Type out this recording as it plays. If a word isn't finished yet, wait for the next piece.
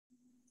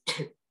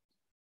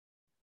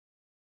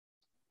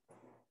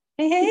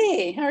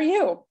Hey, how are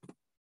you?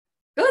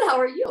 Good. How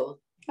are you?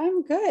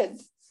 I'm good.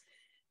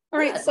 All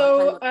right,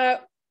 so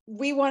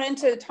we wanted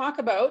to talk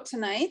about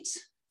tonight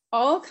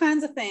all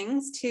kinds of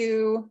things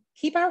to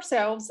keep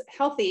ourselves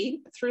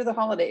healthy through the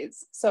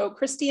holidays. So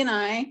Christy and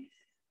I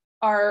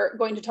are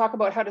going to talk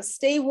about how to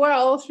stay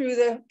well through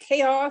the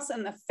chaos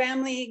and the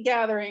family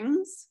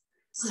gatherings.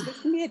 So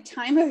this can be a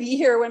time of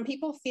year when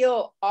people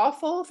feel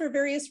awful for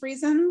various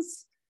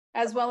reasons,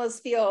 as well as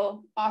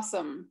feel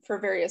awesome for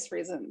various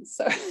reasons.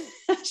 So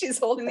she's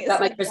holding the got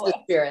my Christmas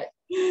spirit.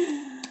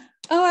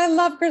 Oh, I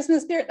love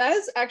Christmas spirit. That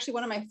is actually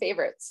one of my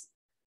favorites.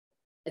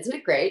 Isn't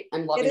it great?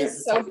 I'm loving it. It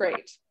is so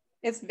great.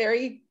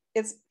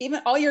 It's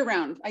even all year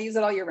round. I use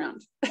it all year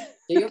round. Do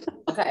you?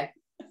 Okay.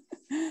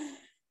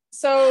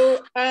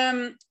 So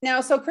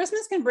so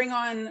Christmas can bring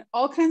on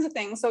all kinds of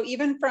things. So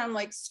even from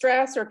like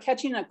stress or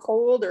catching a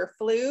cold or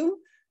flu,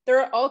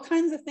 there are all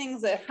kinds of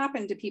things that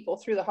happen to people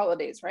through the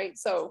holidays, right?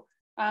 So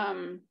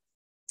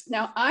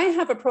now I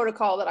have a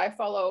protocol that I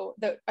follow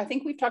that I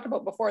think we've talked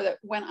about before, that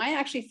when I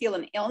actually feel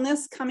an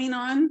illness coming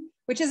on,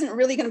 which isn't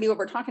really going to be what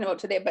we're talking about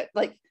today, but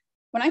like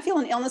when I feel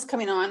an illness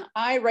coming on,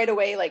 I right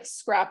away like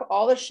scrap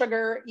all the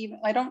sugar. Even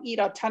I don't eat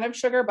a ton of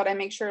sugar, but I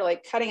make sure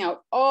like cutting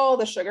out all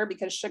the sugar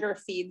because sugar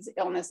feeds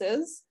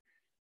illnesses.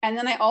 And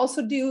then I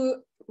also do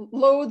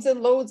loads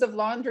and loads of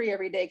laundry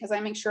every day because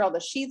I make sure all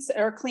the sheets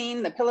are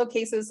clean, the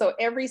pillowcases. So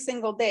every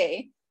single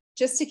day,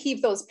 just to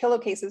keep those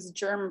pillowcases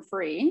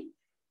germ-free,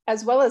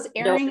 as well as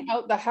airing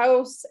out the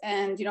house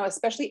and,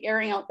 especially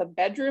airing out the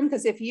bedroom.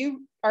 Because if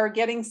you are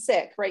getting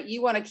sick, right,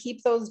 you want to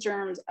keep those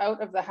germs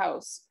out of the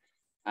house.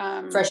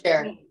 Fresh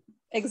air.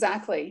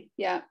 Exactly.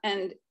 Yeah.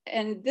 And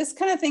this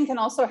kind of thing can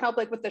also help,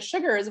 like with the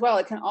sugar as well.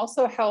 It can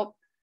also help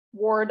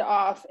ward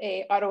off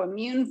a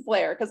autoimmune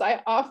flare, because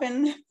I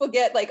often will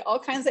get like all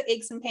kinds of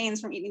aches and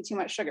pains from eating too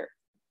much sugar.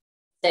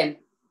 Same.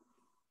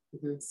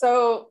 Mm-hmm.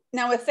 So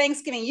now with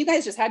Thanksgiving, you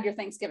guys just had your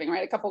Thanksgiving,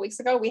 right? A couple of weeks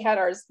ago. We had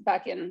ours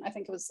back in, I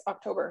think it was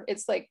October.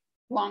 It's like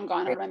long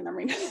gone out of my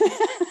memory.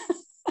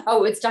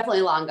 Oh, it's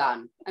definitely long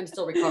gone. I'm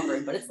still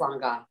recovering, but it's long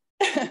gone.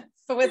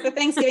 But with the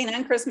Thanksgiving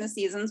and Christmas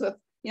seasons, with,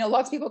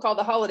 lots of people call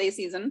the holiday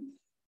season,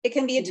 it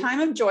can be a time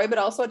of joy, but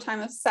also a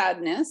time of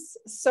sadness.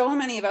 So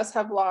many of us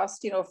have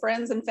lost,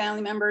 friends and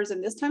family members,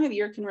 and this time of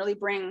year can really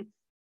bring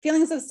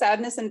feelings of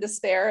sadness and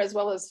despair, as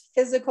well as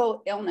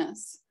physical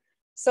illness.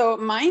 So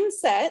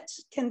mindset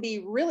can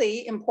be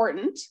really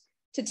important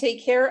to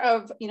take care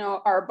of,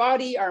 our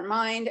body, our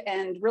mind,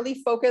 and really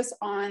focus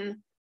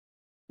on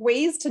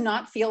ways to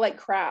not feel like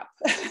crap,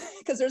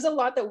 because there's a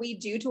lot that we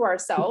do to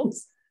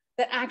ourselves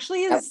that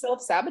actually is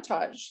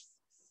self-sabotage.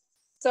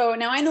 So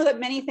now I know that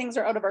many things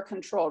are out of our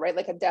control, right?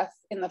 Like a death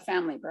in the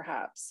family,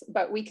 perhaps,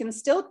 but we can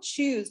still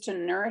choose to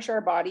nourish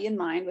our body and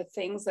mind with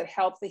things that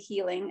help the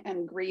healing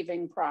and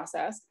grieving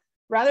process,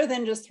 rather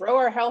than just throw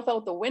our health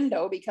out the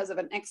window because of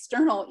an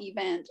external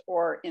event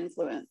or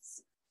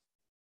influence.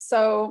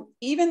 So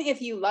even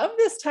if you love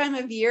this time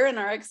of year and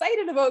are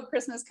excited about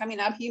Christmas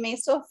coming up, you may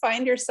still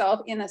find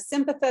yourself in a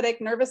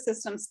sympathetic nervous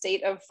system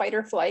state of fight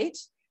or flight.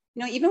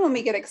 Even when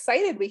we get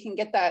excited, we can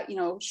get that,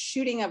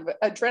 shooting of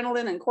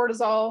adrenaline and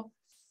cortisol.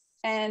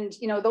 And,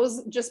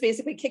 those just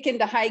basically kick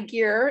into high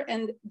gear.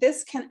 And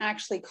this can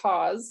actually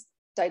cause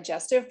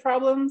digestive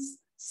problems,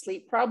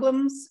 sleep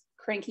problems,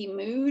 cranky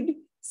mood,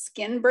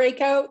 skin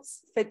breakouts,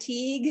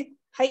 fatigue,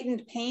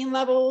 heightened pain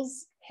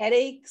levels,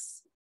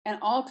 headaches, and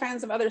all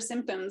kinds of other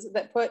symptoms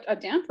that put a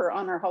damper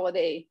on our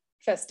holiday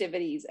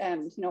festivities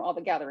and, all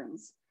the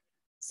gatherings.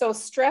 So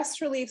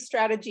stress relief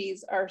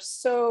strategies are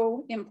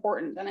so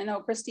important. And I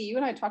know, Christy, you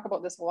and I talk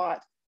about this a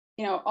lot,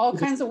 all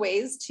kinds of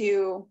ways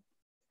to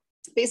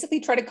basically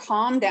try to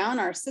calm down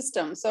our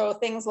system. So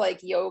things like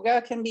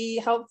yoga can be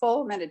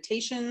helpful,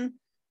 meditation,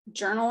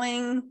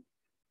 journaling,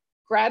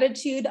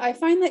 gratitude. I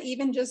find that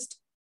even just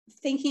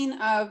thinking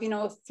of,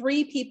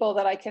 3 people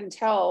that I can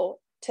tell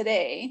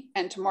today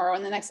and tomorrow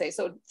and the next day.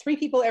 So 3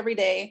 people every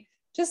day,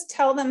 just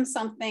tell them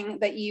something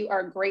that you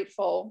are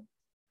grateful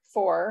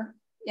for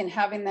in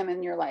having them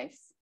in your life.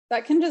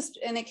 That can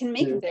and it can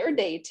make their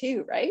day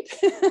too, right?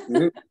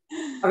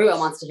 Everyone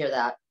wants to hear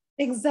that.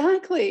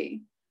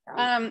 Exactly.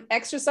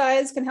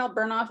 Exercise can help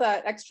burn off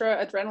that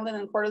extra adrenaline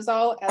and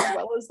cortisol, as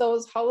well as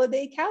those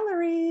holiday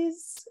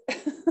calories.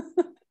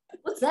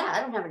 What's that?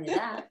 I don't have any of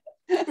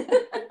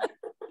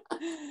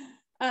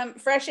that.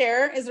 Fresh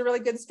air is a really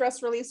good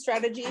stress relief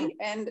strategy.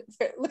 And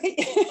look at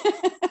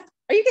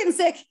are you getting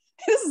sick?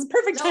 This is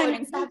perfect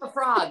timing. It's not a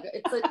frog.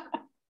 It's like,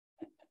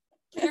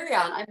 carry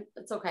on.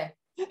 It's okay.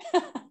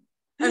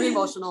 I'm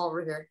emotional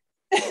over here.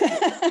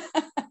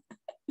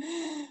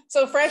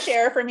 So fresh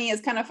air for me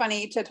is kind of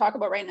funny to talk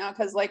about right now,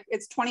 because like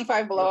it's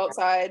 25 below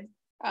outside,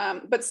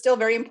 but still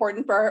very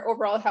important for our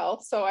overall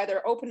health. So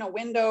either open a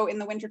window in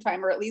the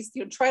wintertime, or at least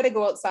try to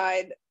go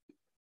outside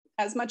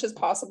as much as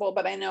possible.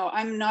 But I know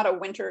I'm not a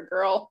winter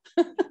girl.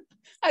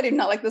 I do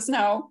not like the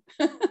snow.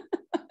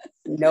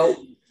 Nope.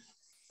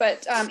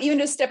 But even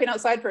just stepping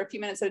outside for a few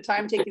minutes at a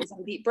time, taking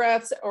some deep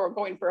breaths or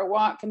going for a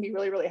walk can be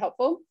really, really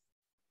helpful.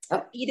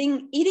 Yep.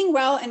 Eating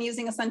well and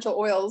using essential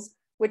oils,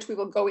 which we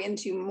will go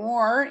into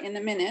more in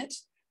a minute,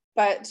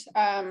 but,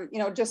 you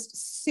know,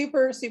 just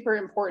super, super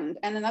important.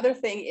 And another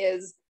thing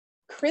is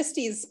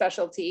Christy's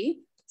specialty,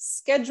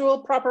 schedule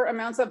proper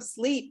amounts of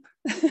sleep.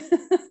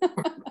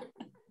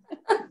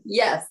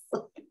 Yes.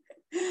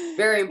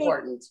 Very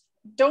important.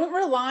 Don't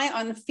rely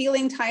on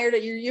feeling tired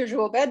at your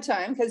usual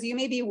bedtime, because you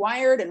may be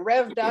wired and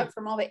revved up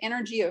from all the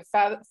energy of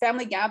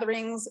family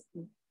gatherings,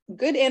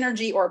 good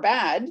energy or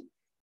bad,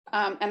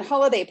 and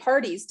holiday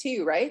parties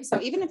too, right?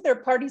 So even if they're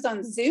parties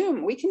on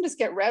Zoom, we can just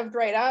get revved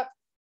right up.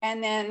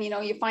 And then, you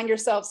know, you find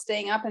yourself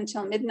staying up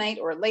until midnight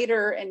or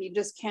later, and you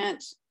just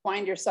can't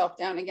wind yourself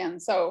down again.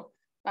 So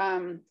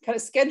kind of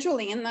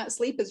scheduling in that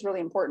sleep is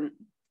really important.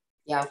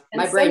 Yeah,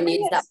 my brain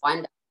needs that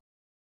wind up.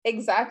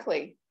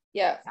 Exactly.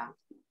 Yeah.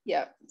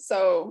 Yeah.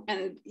 So,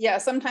 and yeah,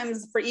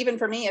 sometimes even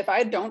for me, if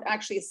I don't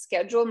actually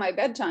schedule my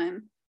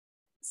bedtime,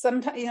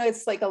 sometimes, you know,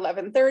 it's like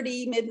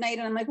 11:30, midnight,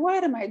 and I'm like,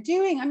 what am I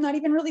doing? I'm not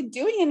even really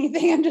doing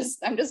anything. I'm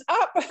just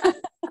up.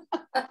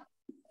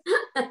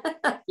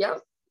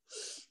 Yep.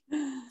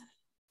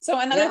 So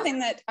another thing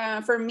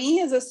that for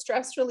me is a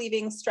stress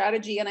relieving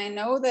strategy, and I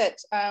know that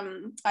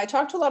I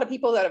talked to a lot of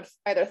people that have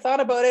either thought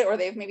about it or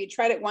they've maybe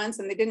tried it once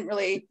and they didn't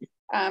really,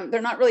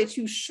 they're not really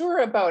too sure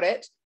about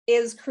it,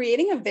 is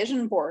creating a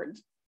vision board.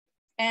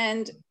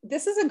 And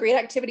this is a great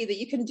activity that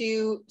you can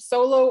do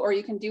solo or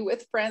you can do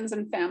with friends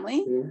and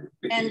family.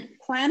 And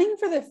planning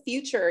for the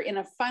future in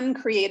a fun,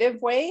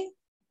 creative way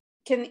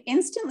can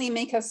instantly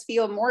make us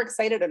feel more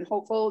excited and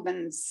hopeful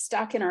than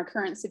stuck in our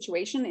current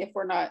situation if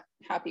we're not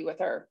happy with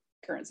our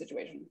current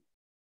situation.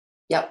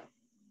 Yep.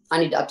 I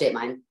need to update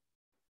mine.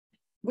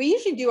 We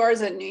usually do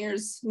ours at New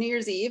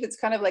Year's Eve. It's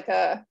kind of like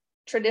a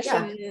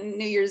tradition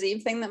New Year's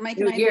Eve thing that Mike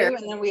and I do,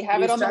 and then we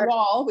have it on the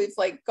wall. We've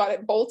like got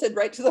it bolted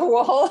right to the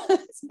wall.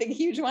 It's a big,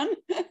 huge one.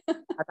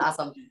 That's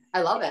awesome.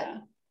 I love it.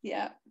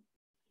 Yeah.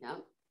 Yeah.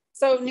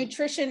 So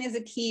nutrition is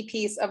a key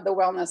piece of the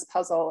wellness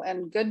puzzle,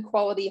 and good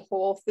quality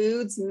whole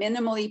foods,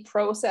 minimally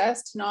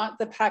processed, not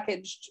the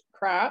packaged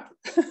crap.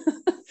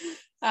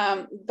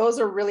 Those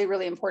are really,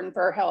 really important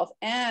for our health,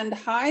 and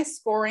high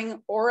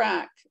scoring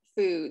ORAC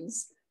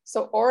foods.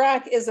 So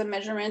ORAC is a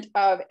measurement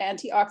of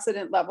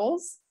antioxidant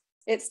levels.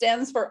 It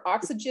stands for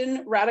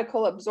oxygen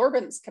radical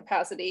absorbance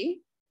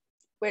capacity,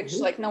 which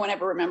like no one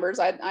ever remembers.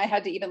 I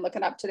had to even look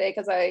it up today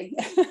because I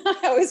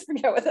always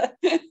forget what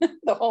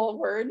the whole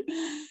word.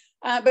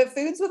 But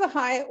foods with a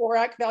high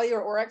ORAC value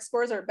or ORAC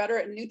scores are better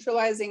at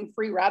neutralizing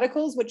free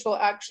radicals, which will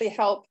actually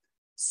help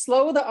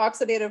slow the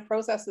oxidative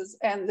processes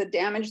and the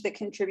damage that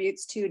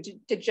contributes to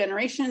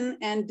degeneration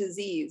and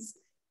disease.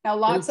 Now,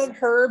 lots of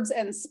herbs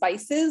and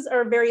spices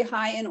are very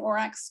high in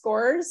ORAC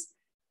scores,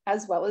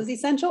 as well as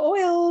essential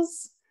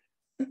oils.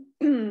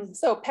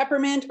 So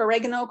peppermint,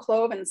 oregano,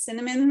 clove, and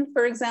cinnamon,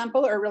 for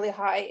example, are really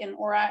high in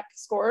ORAC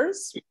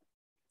scores.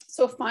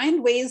 So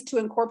find ways to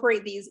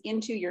incorporate these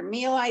into your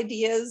meal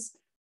ideas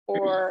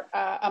or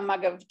a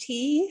mug of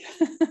tea.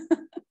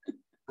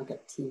 Mug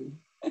of tea.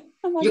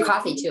 Your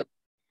coffee too.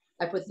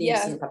 I put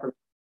these in peppermint.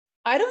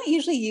 I don't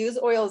usually use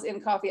oils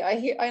in coffee.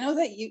 I know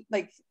that you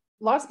like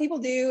lots of people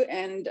do,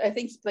 and I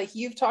think like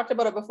you've talked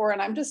about it before,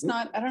 and I'm just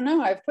not. I don't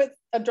know. I've put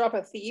a drop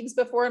of thieves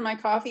before in my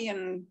coffee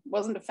and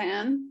wasn't a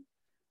fan.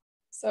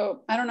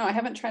 So I don't know. I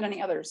haven't tried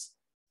any others.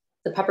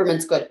 The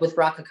peppermint's good with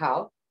raw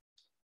cacao.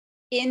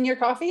 In your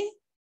coffee?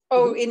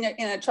 Oh, in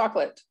a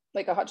chocolate,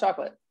 like a hot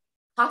chocolate.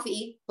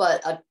 Coffee,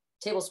 but a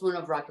tablespoon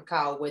of raw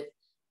cacao with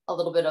a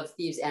little bit of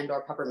thieves and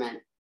or peppermint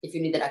if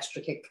you need that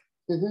extra kick.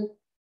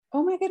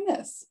 Oh my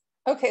goodness.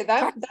 Okay,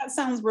 that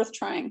sounds worth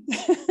trying.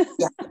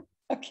 Yeah.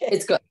 Okay.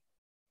 It's good.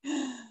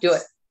 Do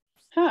it.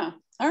 Huh.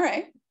 All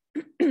right.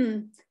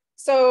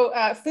 So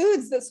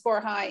foods that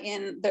score high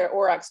in their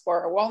ORAC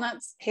score are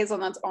walnuts,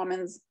 hazelnuts,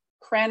 almonds,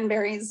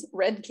 cranberries,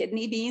 red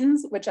kidney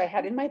beans, which I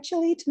had in my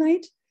chili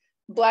tonight,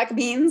 black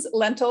beans,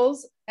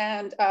 lentils,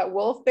 and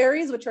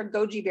wolfberries, which are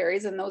goji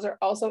berries, and those are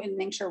also in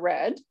Ningxia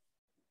red.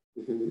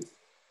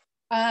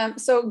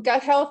 So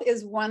gut health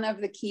is one of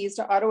the keys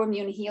to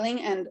autoimmune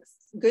healing, and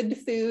good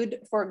food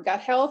for gut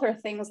health are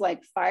things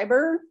like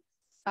fiber,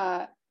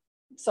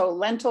 so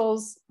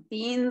lentils,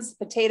 beans,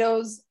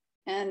 potatoes,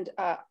 and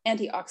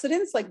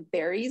antioxidants like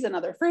berries and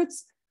other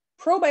fruits,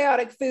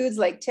 probiotic foods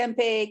like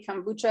tempeh,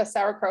 kombucha,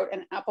 sauerkraut,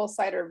 and apple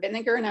cider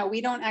vinegar. Now,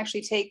 we don't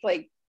actually take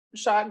like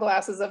shot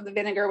glasses of the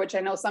vinegar, which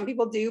I know some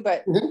people do,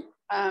 but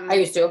I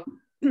used to.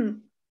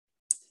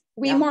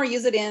 We more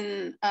use it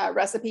in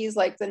recipes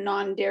like the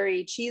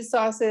non-dairy cheese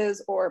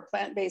sauces or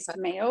plant-based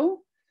mayo.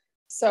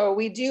 So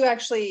we do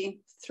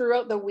actually,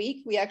 throughout the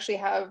week, we actually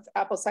have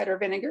apple cider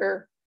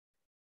vinegar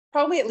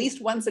probably at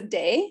least once a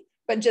day,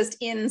 but just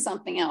in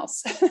something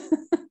else.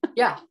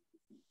 Yeah.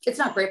 It's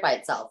not great by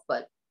itself,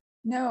 but.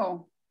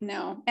 No.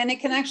 And it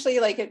can actually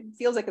like, it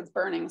feels like it's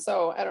burning.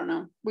 So I don't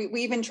know.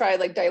 We even tried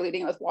like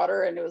diluting it with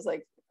water and it was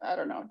like, I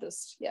don't know,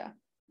 just,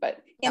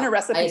 but in a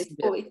recipe is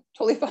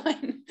totally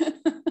fine.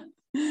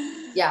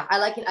 Yeah, I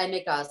like it. I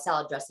make a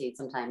salad dressing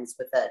sometimes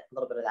with a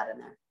little bit of that in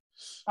there.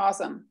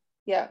 Awesome.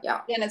 Yeah.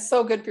 And it's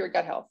so good for your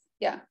gut health.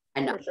 Yeah,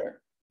 I know. For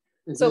sure.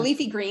 So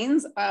leafy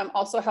greens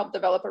also help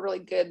develop a really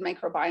good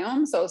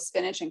microbiome. So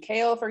spinach and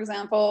kale, for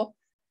example.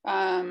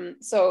 And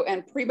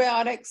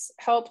prebiotics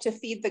help to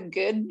feed the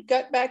good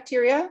gut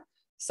bacteria.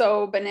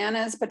 So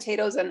bananas,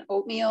 potatoes, and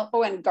oatmeal,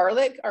 and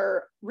garlic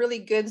are really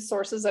good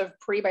sources of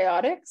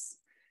prebiotics.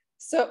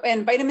 So,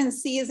 and vitamin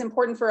C is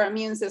important for our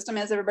immune system,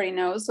 as everybody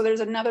knows. So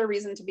there's another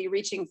reason to be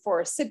reaching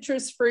for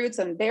citrus fruits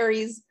and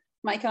berries.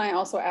 Mike and I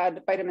also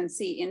add vitamin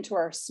C into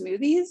our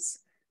smoothies.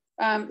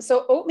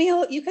 So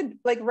oatmeal, you could,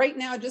 like right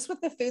now, just with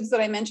the foods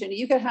that I mentioned,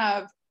 you could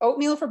have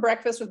oatmeal for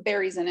breakfast with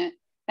berries in it,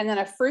 and then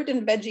a fruit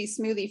and veggie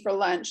smoothie for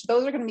lunch.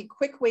 Those are going to be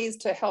quick ways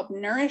to help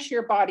nourish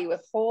your body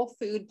with whole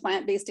food,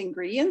 plant-based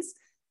ingredients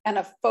and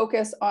a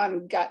focus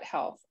on gut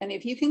health. And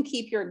if you can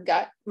keep your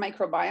gut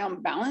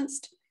microbiome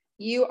balanced,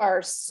 you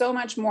are so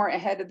much more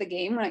ahead of the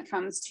game when it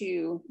comes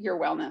to your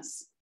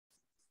wellness.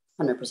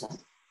 100%.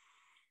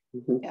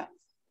 Yeah.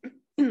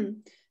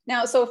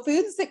 Now, so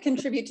foods that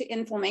contribute to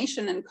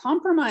inflammation and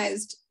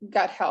compromised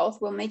gut health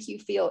will make you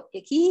feel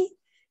icky.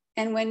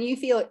 And when you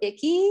feel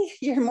icky,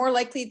 you're more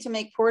likely to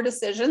make poor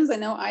decisions. I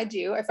know I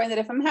do. I find that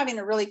if I'm having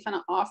a really kind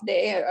of off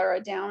day or a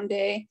down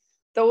day,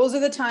 those are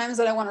the times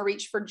that I want to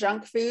reach for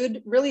junk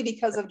food, really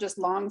because of just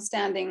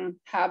long-standing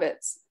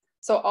habits.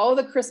 So all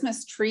the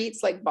Christmas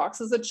treats, like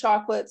boxes of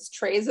chocolates,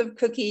 trays of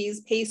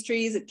cookies,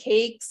 pastries,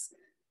 cakes,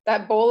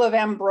 that bowl of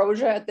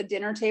ambrosia at the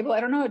dinner table.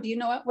 I don't know. Do you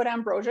know what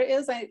ambrosia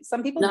is?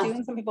 Some people do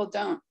and some people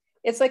don't.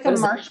 It's like a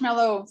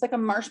marshmallow. It's like a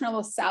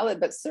marshmallow salad,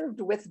 but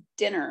served with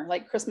dinner,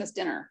 like Christmas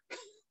dinner.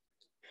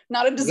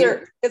 Not a dessert.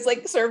 Weird. It's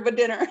like served with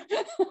dinner.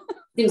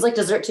 Seems like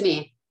dessert to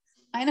me.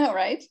 I know,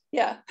 right?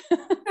 Yeah.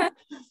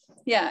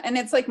 Yeah. And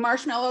it's like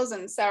marshmallows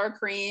and sour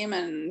cream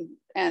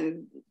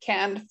and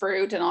canned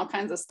fruit and all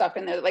kinds of stuff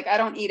in there. Like I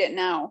don't eat it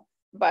now,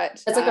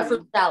 but it's like a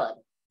fruit salad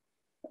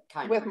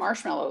with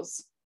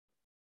marshmallows.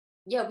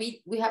 Yeah,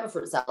 we have a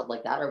fruit salad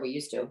like that, or we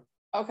used to.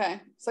 Okay.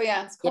 So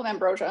yeah, it's called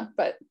ambrosia,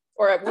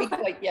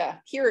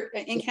 here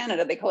in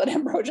Canada, they call it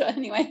ambrosia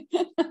anyway.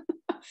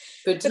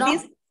 Good to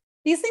know.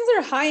 These things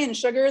are high in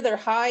sugar. They're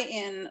high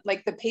in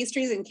like the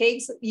pastries and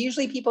cakes.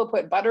 Usually people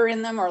put butter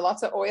in them or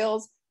lots of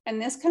oils. And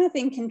this kind of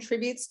thing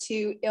contributes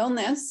to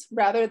illness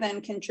rather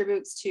than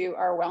contributes to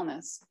our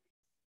wellness.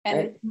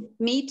 And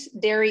meat,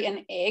 dairy,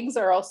 and eggs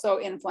are also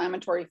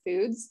inflammatory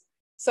foods.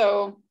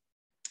 So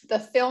the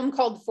film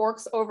called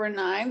Forks Over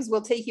Knives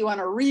will take you on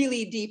a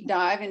really deep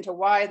dive into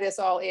why this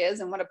all is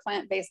and what a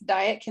plant-based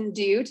diet can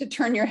do to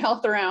turn your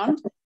health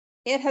around.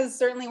 It has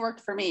certainly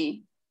worked for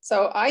me.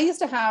 So I used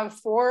to have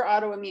 4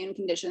 autoimmune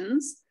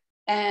conditions,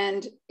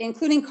 and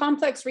including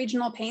complex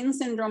regional pain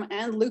syndrome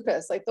and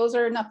lupus. Like those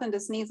are nothing to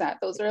sneeze at.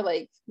 Those are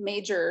like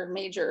major,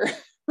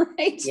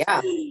 right?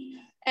 Yeah.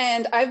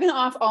 And I've been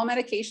off all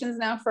medications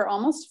now for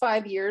almost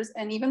 5 years.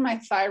 And even my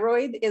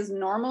thyroid is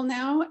normal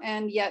now.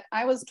 And yet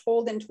I was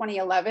told in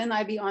 2011,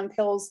 I'd be on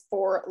pills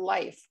for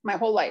life, my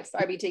whole life.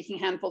 I'd be taking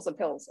handfuls of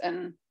pills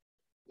and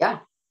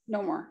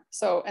no more.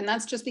 So, and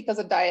that's just because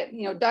of diet,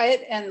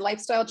 diet and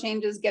lifestyle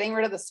changes, getting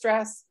rid of the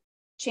stress,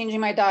 changing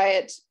my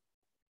diet,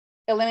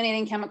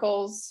 eliminating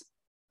chemicals.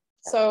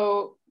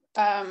 So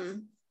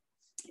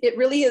it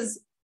really is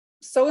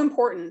so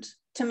important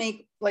to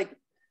make like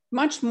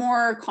much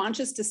more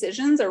conscious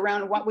decisions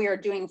around what we are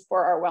doing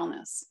for our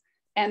wellness.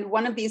 And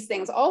one of these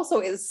things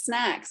also is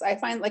snacks. I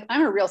find like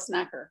I'm a real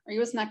snacker. Are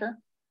you a snacker?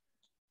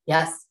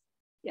 Yes.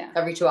 Yeah.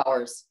 Every 2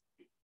 hours.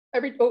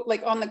 Do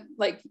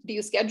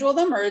you schedule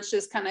them or it's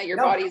just kind of your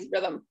body's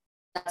rhythm?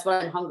 That's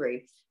when I'm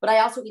hungry. But I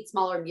also eat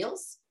smaller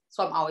meals.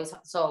 So I'm always,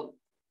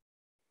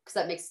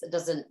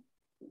 because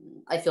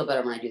I feel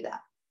better when I do that.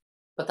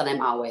 But then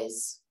I'm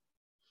always,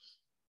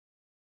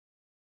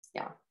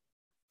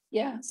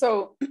 Yeah.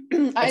 So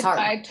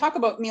I talk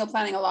about meal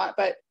planning a lot,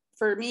 but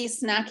for me,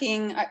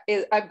 snacking,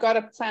 I've got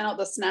to plan out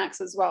the snacks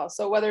as well.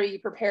 So whether you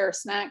prepare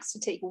snacks to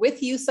take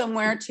with you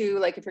somewhere to,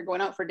 like if you're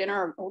going out for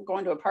dinner or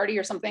going to a party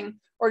or something,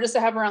 or just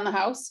to have around the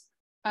house,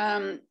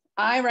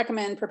 I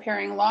recommend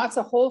preparing lots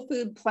of whole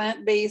food,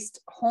 plant-based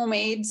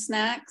homemade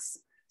snacks.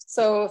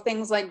 So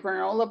things like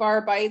granola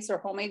bar bites or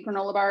homemade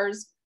granola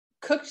bars,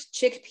 cooked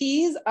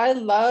chickpeas. I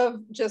love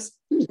just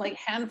like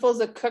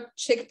handfuls of cooked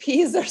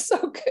chickpeas. They're so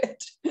good.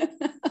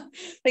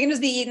 They can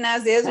just be eaten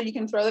as is, or you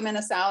can throw them in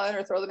a salad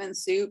or throw them in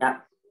soup.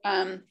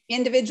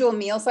 Individual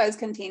meal-sized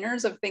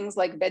containers of things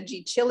like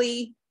veggie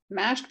chili,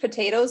 mashed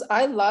potatoes.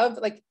 I love,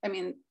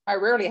 I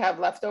rarely have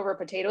leftover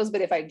potatoes, but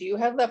if I do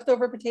have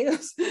leftover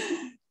potatoes,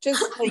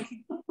 just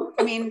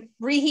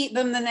reheat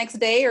them the next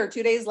day or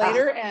 2 days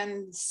later,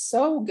 and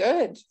so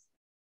good.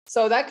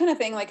 So that kind of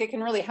thing, like it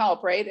can really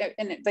help, right?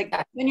 And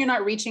then you're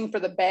not reaching for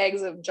the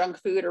bags of junk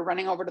food or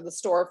running over to the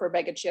store for a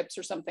bag of chips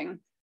or something.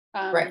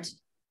 Right.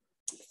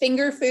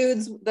 Finger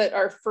foods that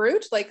are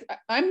fruit, like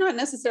I'm not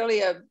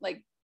necessarily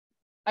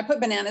I put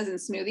bananas in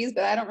smoothies,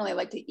 but I don't really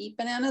like to eat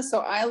bananas.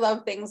 So I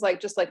love things like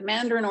just like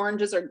mandarin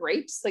oranges or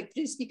grapes, like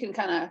just you can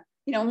kind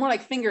of, more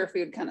like finger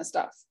food kind of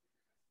stuff.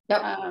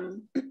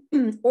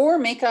 Or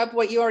make up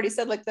what you already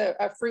said, like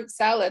a fruit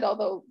salad,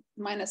 although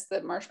minus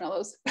the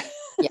marshmallows.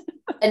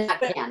 And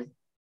that can.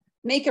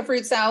 Make a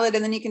fruit salad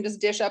and then you can just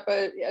dish up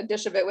a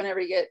dish of it whenever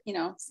you get,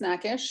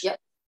 snackish. Yep.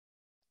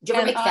 Do you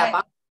ever make cap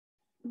on?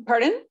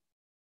 Pardon?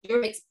 you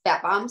ever make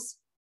fat bombs?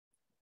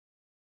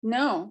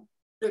 No.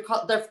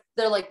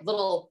 They're like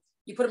little,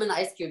 you put them in the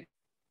ice cube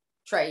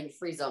tray and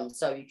freeze them.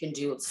 So you can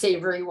do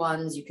savory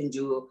ones. You can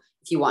do,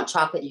 if you want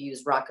chocolate, you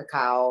use raw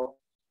cacao,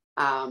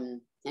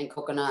 and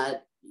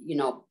coconut,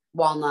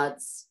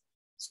 walnuts.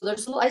 So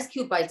there's little ice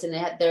cube bites, and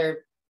they're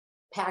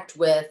packed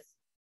with,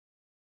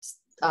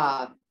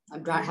 I'm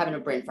not having a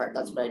brain fart.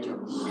 That's what I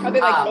do. Are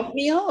they like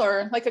oatmeal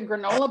or like a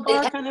granola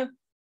bar kind of?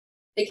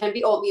 They can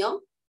be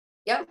oatmeal.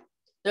 Yep.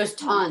 There's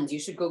tons. You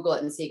should Google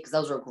it and see, because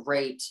those are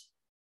great.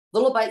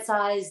 Little bite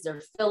size.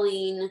 They're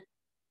filling.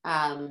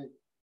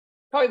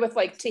 Probably with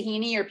like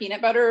tahini or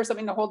peanut butter or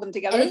something to hold them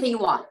together. Anything you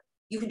want.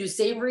 You can do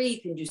savory. You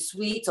can do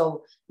sweet.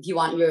 So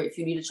if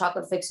you need a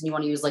chocolate fix and you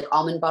want to use like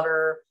almond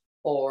butter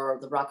or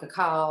the raw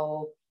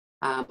cacao,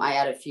 I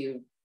add a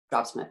few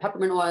drops of my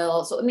peppermint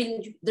oil. So, I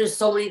mean, there's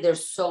so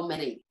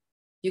many.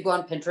 You go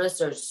on Pinterest,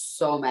 there's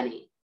so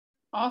many.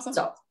 Awesome.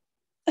 So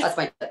that's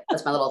my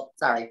little,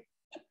 sorry.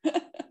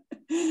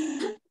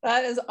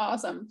 That is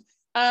awesome.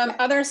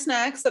 Other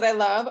snacks that I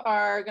love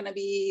are going to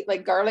be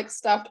like garlic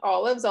stuffed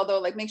olives, although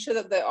like make sure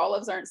that the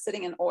olives aren't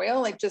sitting in oil,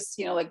 like just,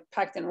 like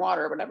packed in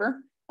water or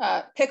whatever.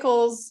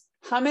 Pickles,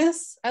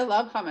 hummus. I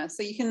love hummus.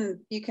 So you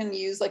can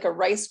use like a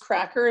rice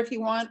cracker if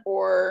you want,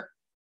 or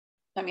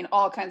I mean,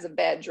 all kinds of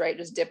veg, right?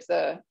 Just dip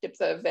the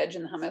veg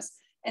in the hummus.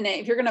 And then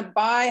if you're going to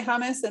buy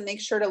hummus, then make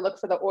sure to look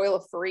for the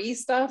oil-free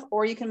stuff,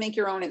 or you can make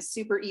your own. It's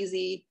super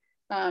easy.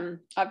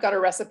 I've got a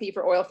recipe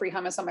for oil-free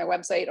hummus on my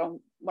website on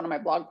one of my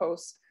blog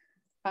posts.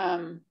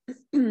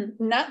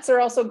 Nuts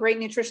are also great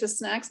nutritious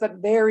snacks, but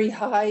very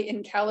high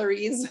in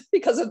calories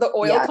because of the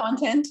oil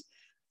content.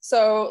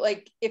 So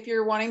like if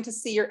you're wanting to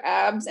see your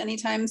abs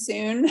anytime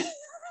soon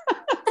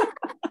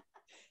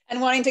and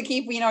wanting to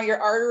keep,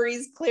 your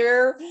arteries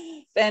clear,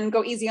 then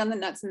go easy on the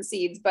nuts and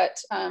seeds, but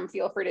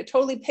feel free to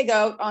totally pig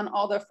out on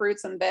all the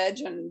fruits and veg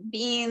and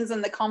beans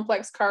and the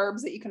complex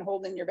carbs that you can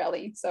hold in your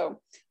belly.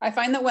 So I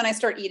find that when I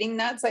start eating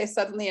nuts, I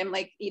suddenly am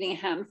like eating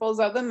handfuls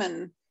of them,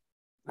 and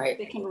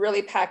they can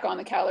really pack on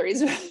the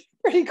calories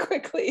pretty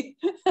quickly.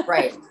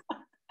 Right.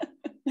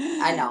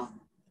 I know.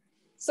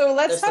 So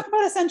let's talk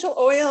about essential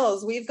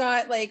oils. We've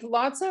got like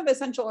lots of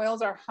essential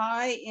oils are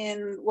high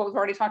in what we've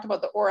already talked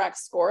about, the ORAC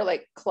score,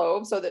 like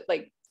clove, so that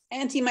like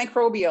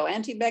antimicrobial,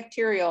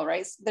 antibacterial,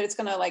 right? That it's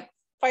going to like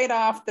fight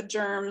off the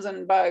germs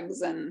and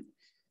bugs. And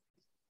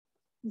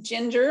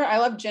ginger. I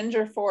love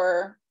ginger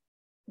for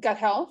gut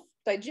health,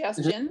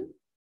 digestion.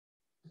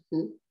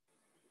 Mm-hmm.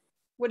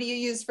 What do you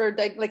use for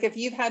like if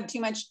you've had too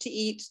much to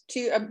eat,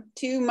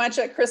 too much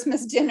at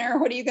Christmas dinner?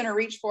 What are you going to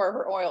reach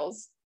for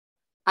oils?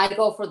 I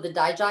go for the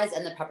digize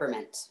and the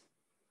peppermint.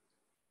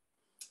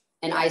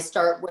 And I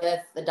start with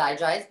the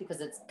digize because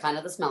it's kind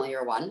of the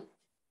smellier one.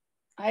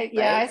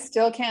 I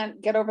still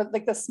can't get over,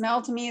 like the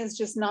smell to me is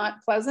just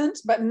not pleasant,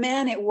 but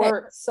man, it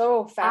works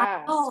so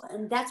fast. Oh,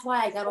 and that's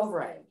why I got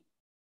over it.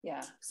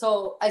 Yeah.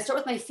 So I start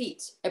with my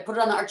feet. I put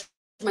it on the arch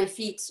of my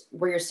feet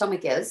where your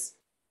stomach is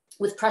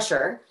with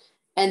pressure.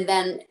 And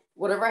then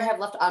whatever I have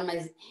left on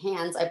my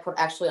hands, I put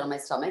actually on my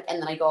stomach.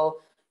 And then I go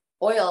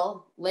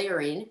oil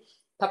layering,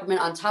 peppermint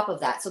on top of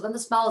that. So then the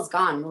smell is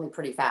gone really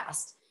pretty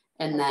fast.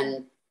 And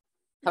then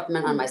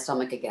peppermint on my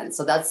stomach again.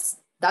 So that's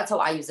how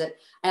I use it.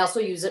 I also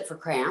use it for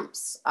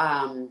cramps.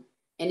 The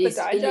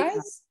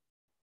digize?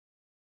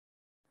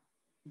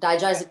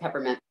 Digize and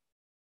peppermint.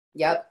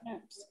 Yep.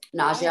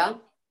 Nausea.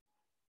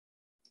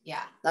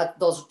 Yeah.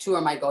 Those two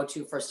are my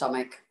go-to for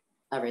stomach,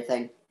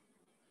 everything.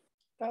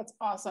 That's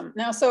awesome.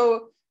 Now,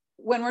 so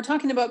when we're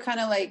talking about kind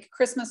of like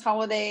Christmas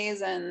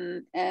holidays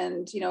and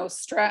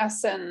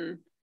stress and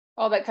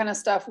all that kind of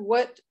stuff,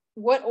 what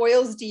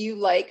oils do you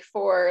like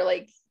for,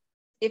 like,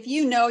 if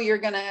you're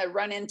going to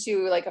run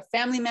into like a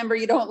family member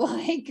you don't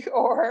like,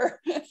 or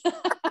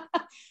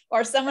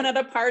or someone at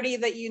a party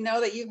that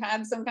that you've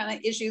had some kind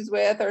of issues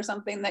with, or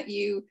something that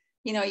you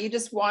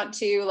just want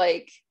to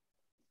like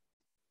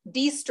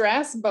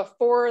de-stress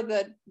before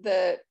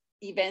the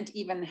event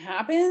even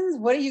happens?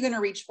 What are you going to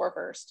reach for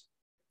first?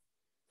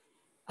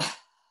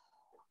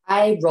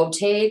 I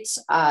rotate,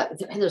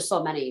 and there's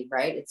so many,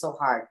 right? It's so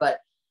hard, but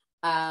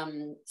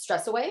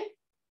Stress Away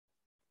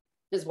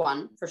is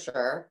one for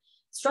sure.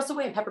 Stress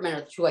Away and peppermint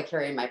are the two I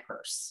carry in my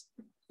purse.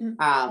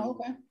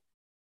 Okay.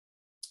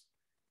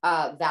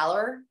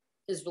 Valor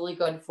is really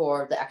good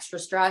for the extra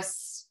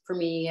stress for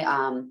me,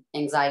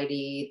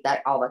 anxiety,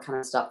 all that kind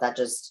of stuff that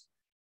just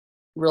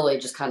really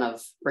just kind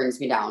of brings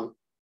me down,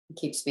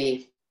 keeps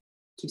me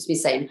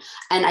sane.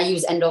 And I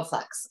use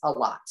Endoflex a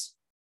lot.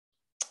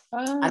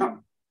 I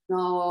don't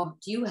know.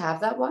 Do you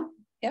have that one?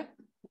 Yep.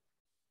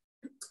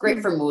 It's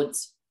great for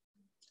moods,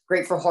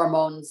 great for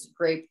hormones,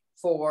 great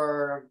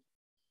for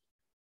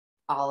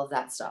all of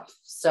that stuff.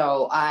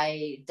 So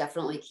I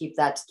definitely keep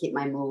that to keep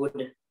my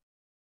mood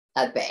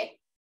at bay.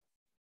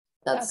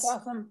 That's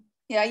awesome.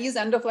 Yeah, I use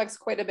Endoflex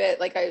quite a bit.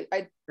 Like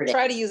I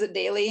try to use it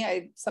daily.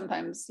 I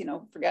sometimes,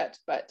 forget,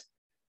 but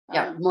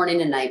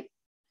morning and night.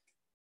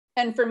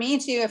 And for me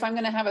too, if I'm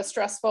going to have a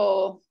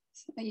stressful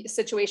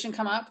situation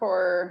come up,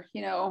 or,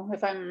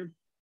 if I'm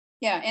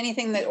Yeah,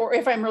 anything that, or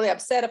if I'm really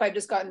upset, if I've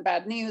just gotten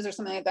bad news or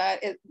something like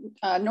that,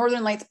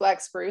 Northern Lights Black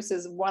Spruce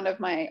is one of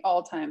my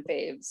all-time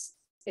faves.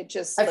 It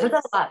just I've heard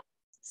that a lot.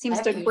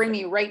 Seems to bring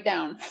me right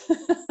down.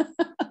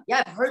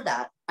 Yeah, I've heard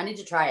that. I need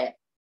to try it.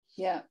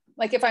 Yeah.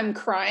 Like if I'm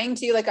crying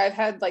too, like I've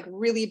had like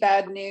really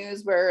bad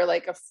news where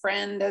like a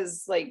friend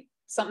has like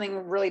something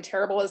really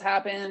terrible has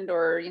happened,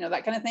 or, you know,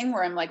 that kind of thing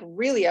where I'm like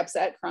really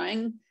upset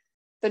crying.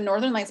 The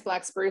Northern Lights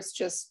Black Spruce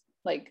just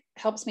like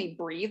helps me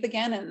breathe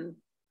again and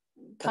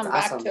come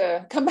back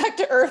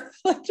to earth.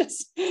 Like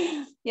just,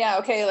 yeah.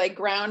 Okay. Like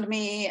ground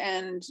me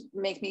and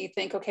make me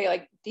think, okay,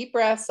 like deep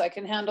breaths, I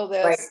can handle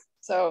this. Right.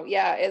 So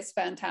yeah, it's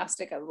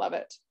fantastic. I love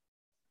it.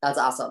 That's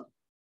awesome.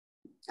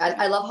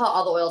 I love how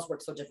all the oils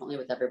work so differently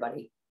with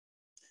everybody.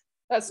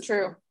 That's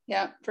true.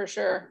 Yeah, for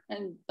sure.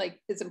 And like,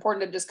 it's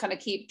important to just kind of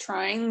keep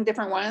trying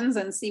different ones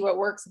and see what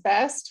works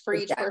best for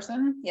each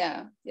person.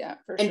 Yeah. Yeah.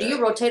 For sure. And do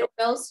you rotate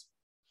oils?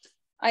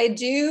 I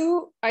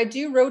do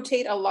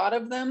rotate a lot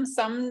of them.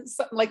 Some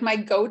like my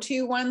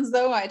go-to ones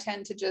though, I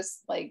tend to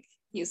just like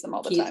use them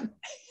all the time.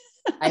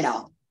 I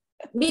know.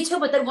 Me too.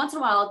 But then once in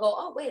a while I'll go,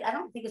 oh wait, I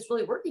don't think it's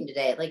really working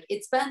today. Like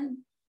it's been,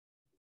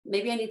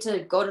 maybe I need to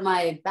go to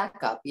my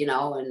backup, you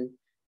know, and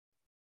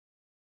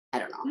I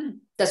don't know.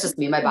 That's just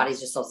me. My body's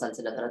just so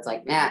sensitive that it's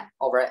like,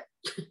 over it.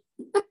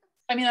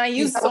 I mean, I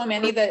use so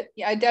many that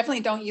I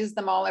definitely don't use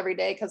them all every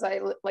day. Cause I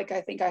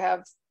think I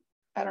have,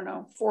 I don't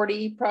know,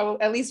 40,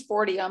 probably at least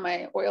 40 on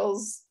my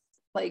oils,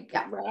 like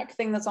rack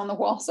thing that's on the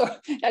wall. So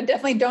I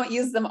definitely don't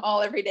use them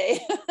all every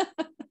day.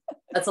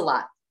 That's a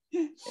lot.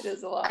 It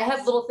is a lot. I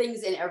have little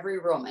things in every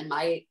room and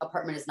my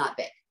apartment is not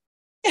big.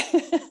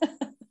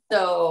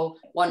 So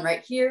one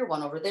right here,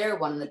 one over there,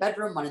 one in the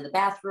bedroom, one in the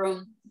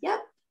bathroom.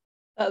 Yep.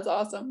 That's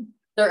awesome.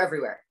 They're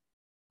everywhere.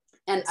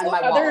 And so on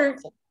my wall.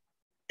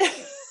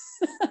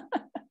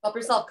 Help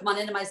yourself. Come on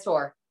into my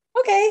store.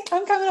 Okay.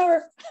 I'm coming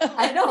over.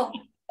 I know.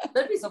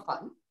 That'd be so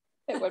fun.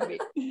 It would be.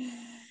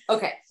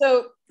 Okay.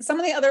 So some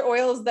of the other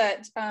oils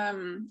that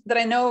that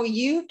I know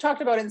you've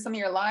talked about in some of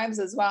your lives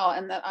as well,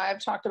 and that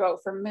I've talked about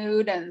for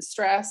mood and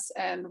stress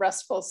and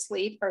restful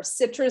sleep, are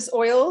citrus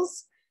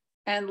oils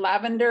and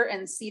lavender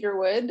and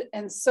cedarwood,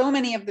 and so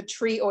many of the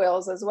tree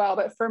oils as well.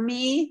 But for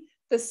me,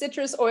 the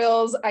citrus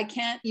oils, I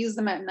can't use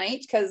them at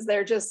night because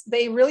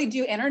they really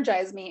do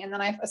energize me. And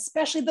then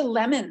especially the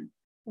lemon,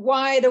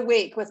 wide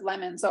awake with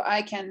lemon. So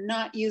I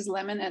cannot use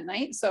lemon at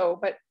night. So,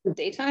 but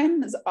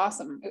daytime is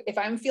awesome. If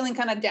I'm feeling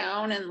kind of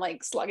down and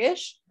like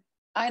sluggish,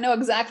 I know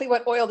exactly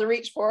what oil to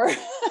reach for.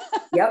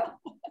 Yep.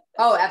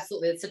 Oh,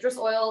 absolutely. The citrus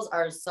oils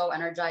are so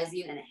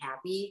energizing and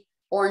happy.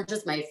 Orange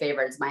is my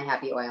favorite. It's my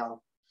happy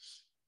oil.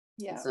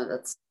 Yeah. So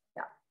that's,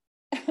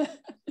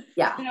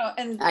 yeah. You know,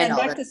 and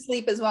back to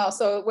sleep as well.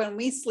 So when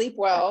we sleep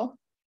well,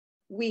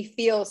 we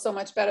feel so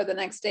much better the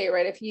next day,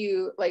 right? If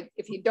you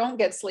don't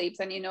get sleep,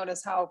 then you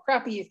notice how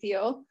crappy you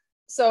feel.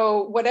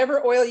 So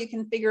whatever oil you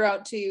can figure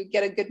out to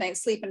get a good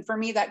night's sleep. And for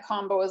me, that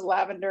combo is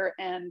lavender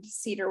and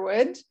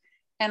cedarwood.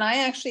 And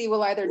I actually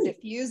will either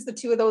diffuse the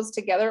two of those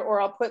together,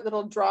 or I'll put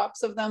little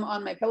drops of them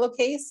on my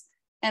pillowcase.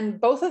 And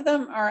both of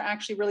them are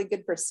actually really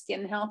good for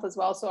skin health as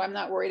well. So I'm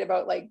not worried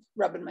about like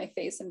rubbing my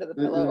face into the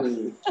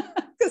pillow.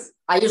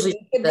 I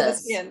usually do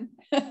this. Skin.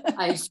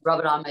 I used to rub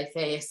it on my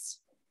face.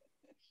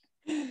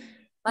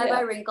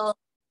 Bye-bye, wrinkle.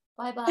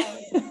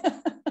 Bye-bye.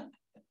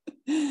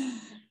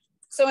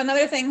 So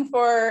another thing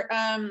for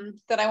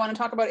that I want to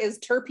talk about is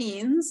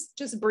terpenes,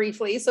 just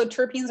briefly. So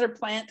terpenes are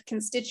plant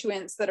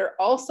constituents that are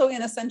also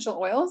in essential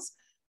oils,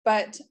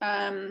 but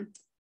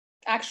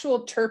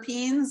actual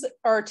terpenes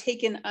are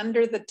taken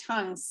under the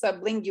tongue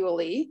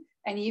sublingually,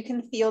 and you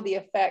can feel the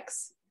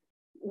effects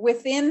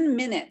within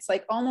minutes,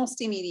 like almost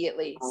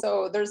immediately.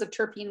 So there's a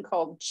terpene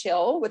called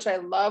chill, which I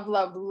love,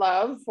 love,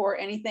 love for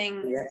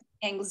anything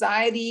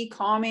anxiety,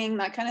 calming,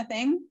 that kind of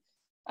thing.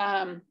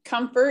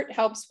 Comfort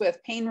helps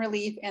with pain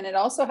relief, and it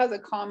also has a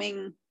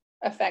calming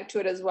effect to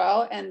it as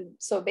well. And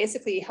so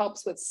basically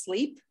helps with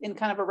sleep in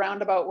kind of a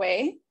roundabout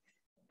way.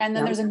 And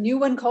then there's a new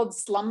one called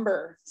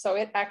slumber. So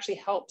it actually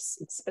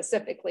helps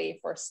specifically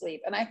for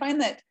sleep. And I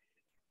find that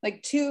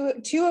like two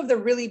of the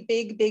really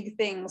big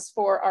things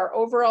for our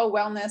overall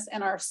wellness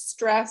and our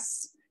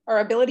stress, our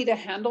ability to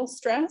handle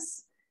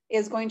stress,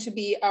 is going to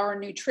be our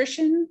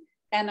nutrition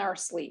and our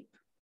sleep.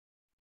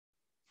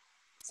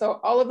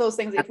 So all of those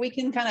things, if we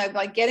can kind of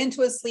like get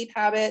into a sleep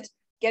habit,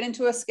 get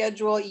into a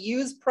schedule,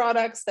 use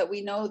products that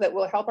we know that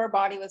will help our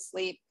body with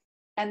sleep.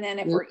 And then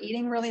if we're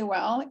eating really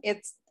well,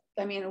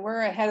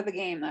 we're ahead of the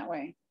game that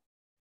way.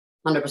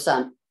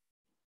 100%.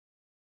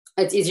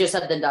 It's easier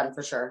said than done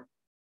for sure.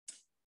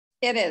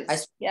 It is. I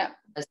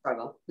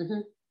struggle.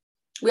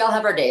 We all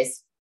have our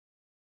days.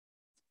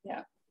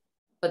 Yeah.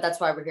 But that's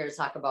why we're here to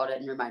talk about it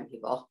and remind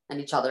people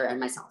and each other and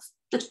myself.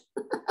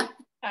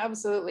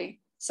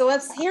 Absolutely. So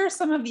let's hear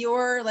some of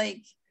your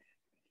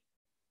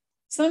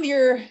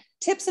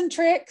tips and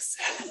tricks.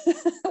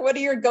 What are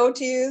your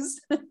go-tos?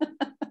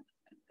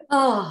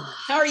 How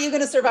are you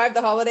going to survive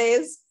the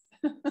holidays?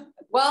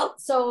 Well,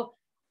 so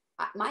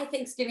my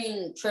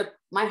Thanksgiving trip,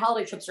 my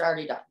holiday trips are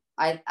already done.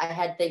 I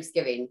had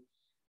Thanksgiving,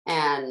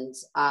 and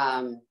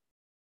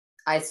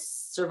I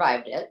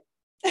survived it.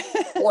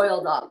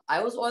 Oiled up.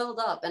 I was oiled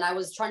up, and I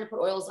was trying to put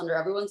oils under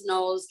everyone's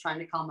nose, trying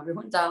to calm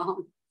everyone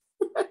down.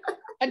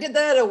 I did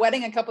that at a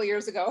wedding a couple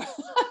years ago.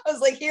 I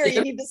was like, here,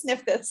 you need to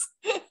sniff this.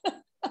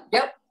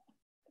 Yep.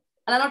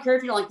 And I don't care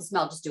if you don't like the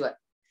smell, just do it.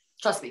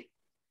 Trust me.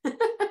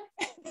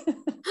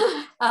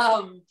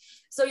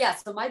 So yeah,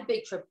 so my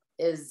big trip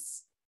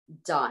is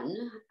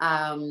done.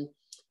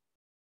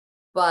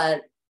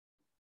 But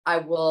I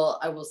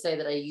will say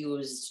that I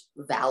used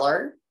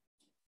Valor.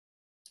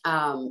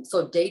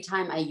 So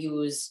daytime I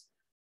use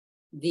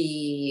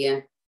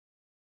the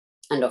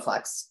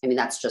Endoflex. I mean,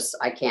 that's just,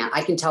 I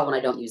can tell when I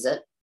don't use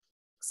it.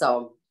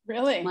 So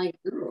really, I'm like,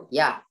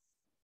 yeah.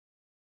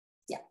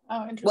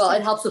 Oh, interesting. Well,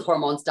 it helps with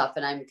hormone stuff,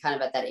 and I'm kind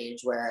of at that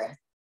age where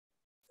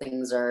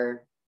things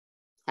are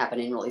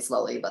happening really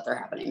slowly, but they're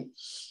happening.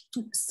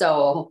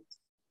 So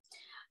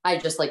I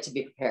just like to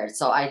be prepared.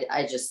 So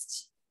I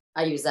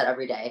use that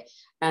every day.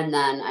 And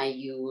then I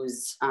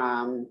use,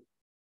 like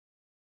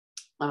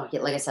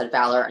I said,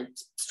 Valor and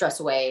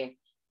Stress Away.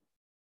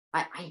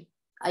 I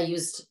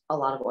used a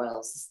lot of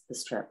oils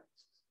this trip.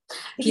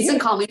 Peace and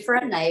Calming for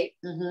at night.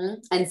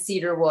 And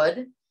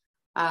cedarwood.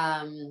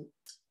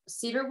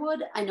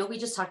 Cedarwood, I know we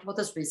just talked about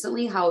this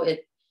recently, how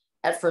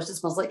at first it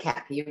smells like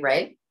cat pee,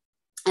 right?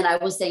 And I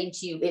was saying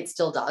to you, it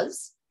still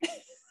does.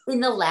 In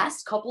the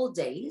last couple of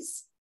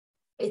days,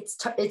 it's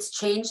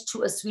changed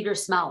to a sweeter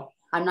smell.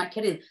 I'm not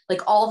kidding.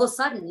 Like all of a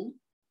sudden,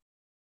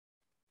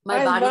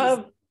 I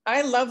love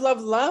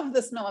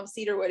the smell of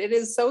cedarwood. It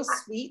is so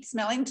sweet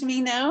smelling to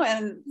me now.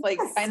 And like,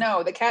 yes. I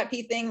know the cat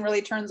pee thing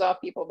really turns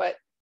off people, but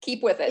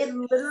keep with it. It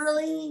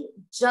literally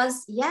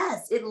just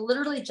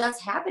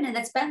happened. And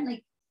it's been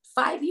like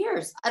 5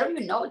 years. I don't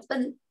even know. It's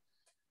been,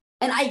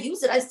 and I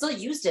use it. I still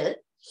used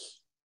it.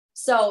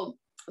 So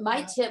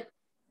my tip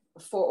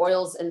for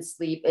oils and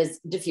sleep is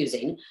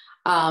diffusing.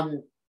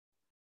 And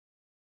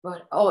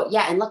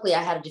luckily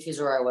I had a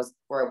diffuser where I was,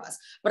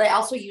 but I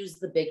also use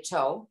the big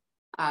toe,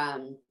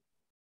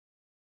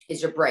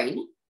 is your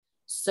brain.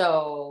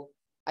 So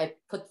I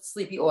put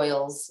sleepy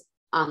oils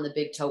on the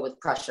big toe with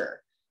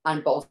pressure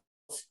on both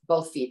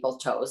feet,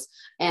 both toes.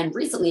 And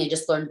recently I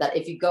just learned that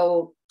if you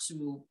go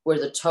to where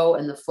the toe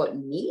and the foot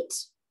meet,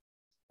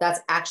 that's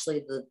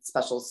actually the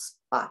special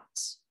spot.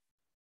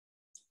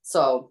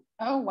 So,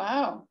 oh,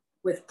 wow.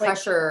 With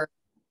pressure,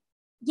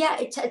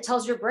 it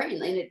tells your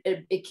brain, and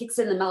it kicks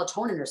in the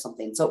melatonin or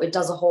something. So it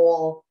does a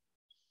whole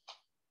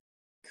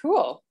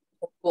cool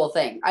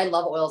thing. I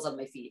love oils on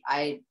my feet.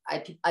 I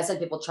send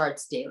people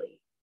charts daily.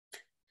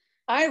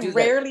 I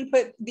rarely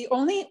put, the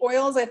only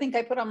oils I think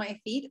I put on my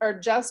feet are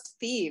just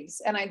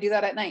thieves, and I do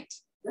that at night.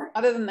 Yeah.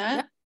 Other than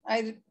that,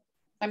 I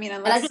mean,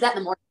 unless, and I do that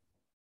in the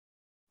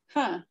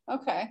morning.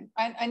 Okay.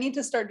 I need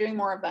to start doing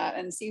more of that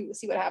and see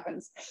what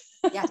happens.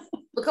 Yeah.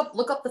 Look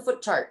up the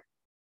foot chart.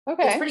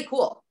 Okay. It's pretty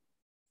cool.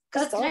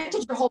 Because it's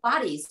connected to your whole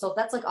body. So if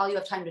that's like all you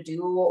have time to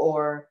do,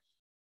 or,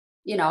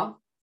 I mean,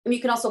 you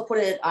can also put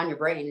it on your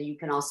brain, and you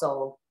can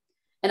also,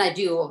 and I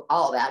do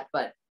all of that,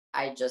 but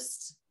I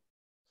just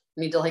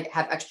need to like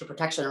have extra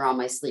protection around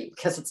my sleep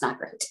because it's not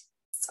great.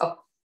 So,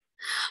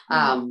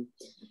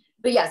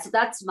 but yeah, so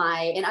that's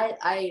and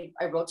I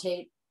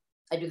rotate.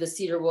 I do the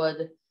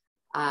cedarwood,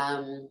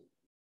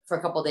 for a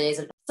couple of days.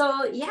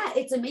 So yeah,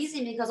 it's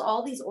amazing because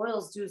all these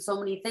oils do so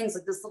many things.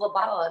 Like this little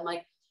bottle, I'm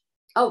like,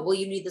 oh, well,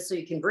 you need this so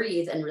you can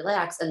breathe and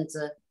relax, and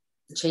to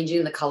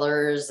changing the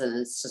colors, and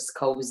it's just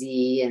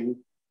cozy. And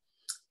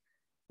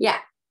yeah.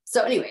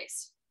 So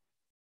anyways,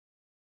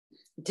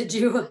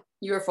 you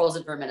were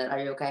frozen for a minute. Are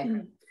you okay?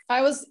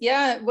 I was,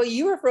 well,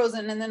 you were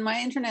frozen, and then my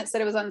internet said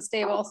it was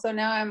unstable. So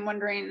now I'm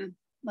wondering,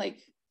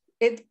 like,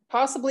 it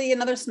possibly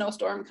another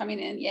snowstorm coming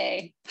in.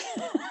 Yay.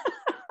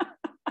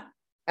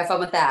 Have fun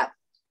with that.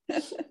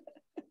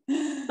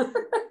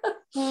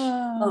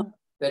 Oh,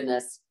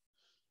 goodness.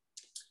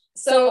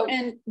 So,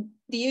 and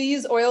do you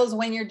use oils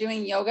when you're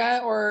doing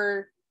yoga,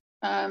 or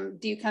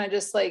do you kind of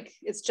just like,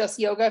 it's just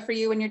yoga for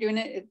you when you're doing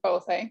it? It's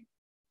both, eh?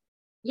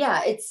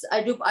 Yeah,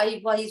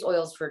 I use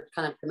oils for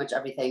kind of pretty much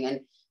everything.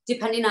 And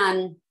depending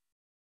on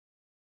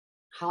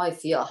how I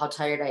feel, how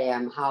tired I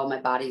am, how my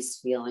body's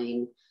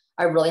feeling,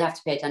 I really have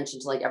to pay attention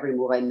to like every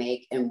move I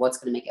make and what's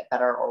going to make it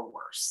better or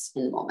worse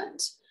in the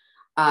moment.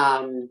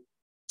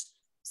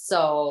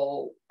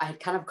 So I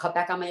kind of cut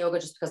back on my yoga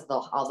just because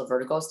of all the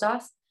vertigo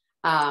stuff.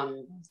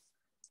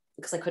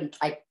 Because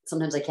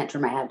sometimes I can't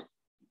turn my head.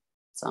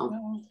 So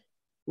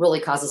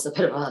really causes a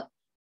bit of a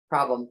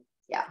problem.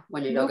 Yeah.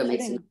 When your yoga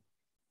makes me.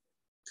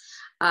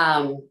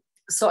 But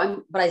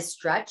I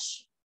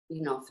stretch,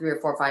 3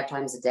 or 4 or 5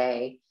 times a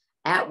day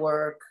at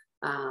work,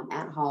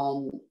 at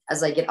home,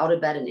 as I get out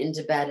of bed and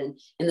into bed and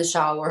in the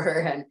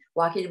shower and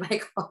walking to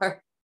my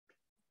car.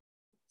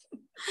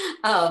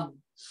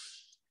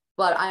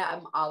 But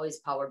I'm always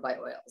powered by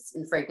oils,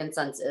 and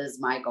frankincense is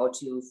my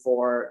go-to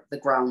for the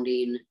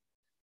grounding,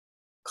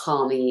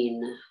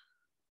 calming.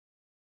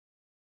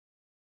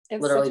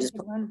 It's literally just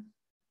fun.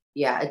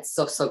 Yeah, it's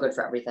so good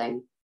for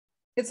everything.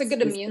 It's a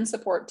good immune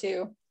support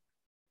too.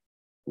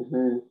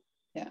 Mm-hmm.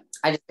 Yeah,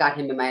 I just got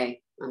him on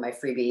my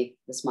freebie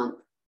this month.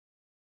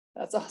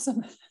 That's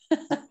awesome.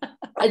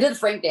 I did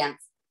Frank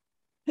dance.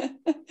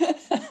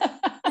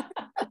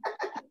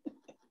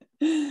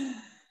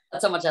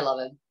 That's how much I love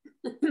him.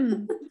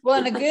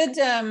 Well, and a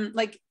good,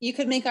 like you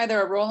could make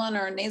either a roll-on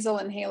or a nasal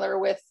inhaler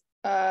with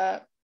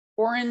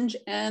orange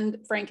and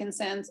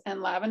frankincense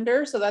and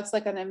lavender. So that's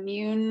like an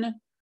immune,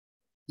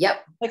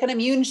 like an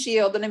immune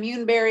shield, an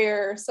immune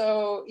barrier.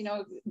 So, you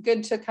know,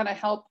 good to kind of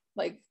help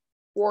like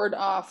ward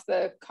off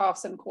the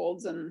coughs and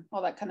colds and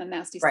all that kind of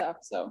nasty stuff.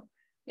 So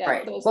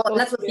yeah. Well,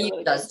 that's what he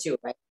does too,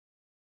 right?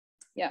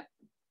 Yeah.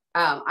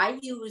 I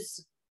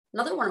use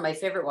another one of my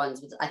favorite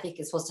ones, which I think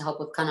is supposed to help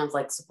with kind of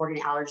like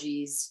supporting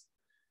allergies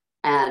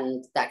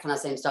and that kind of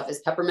same stuff,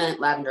 is peppermint,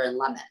 lavender, and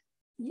lemon.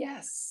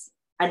 Yes.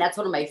 And that's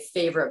one of my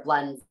favorite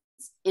blends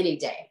any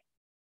day.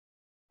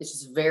 It's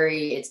just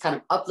it's kind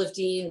of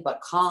uplifting,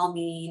 but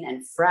calming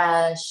and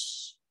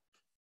fresh.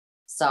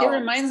 So it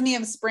reminds me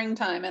of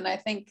springtime. And I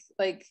think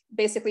like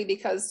basically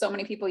because so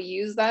many people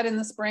use that in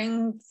the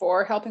spring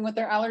for helping with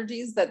their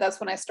allergies, that's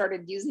when I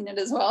started using it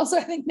as well. So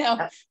I think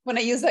now when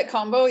I use that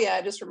combo,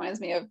 it just reminds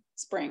me of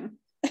spring.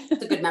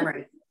 It's a good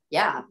memory.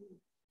 Yeah.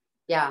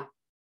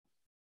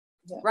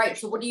 Right.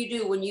 So what do you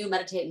do when you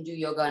meditate and do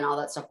yoga and all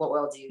that stuff? What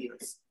oil do you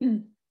use?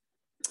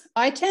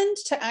 I tend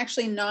to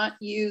actually not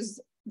use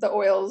the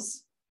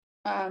oils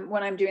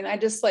when I'm doing. I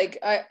just like,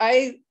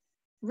 I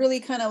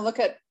really kind of look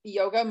at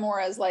yoga more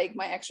as like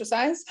my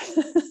exercise.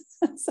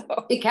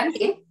 So it can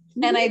be.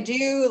 And I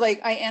do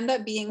like, I end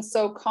up being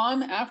so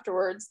calm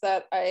afterwards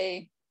that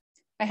I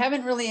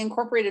haven't really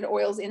incorporated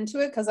oils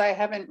into it because I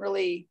haven't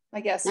really, I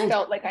guess,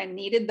 felt like I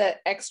needed that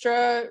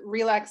extra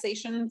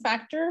relaxation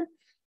factor.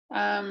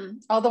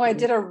 Although I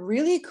did a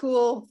really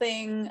cool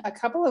thing a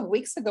couple of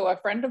weeks ago. A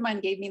friend of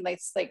mine gave me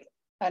like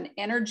an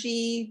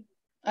energy,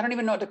 I don't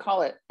even know what to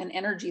call it, an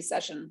energy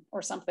session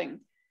or something.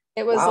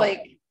 It was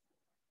like,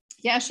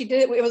 yeah, she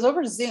did it. It was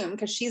over Zoom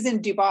because she's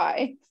in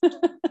Dubai.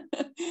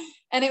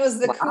 And it was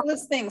the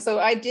coolest thing. So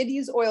I did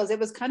use oils. It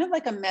was kind of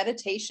like a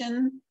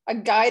meditation, a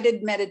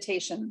guided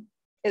meditation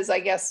is, I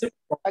guess,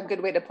 a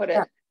good way to put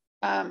it,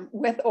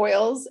 with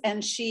oils.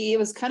 And it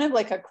was kind of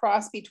like a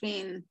cross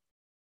between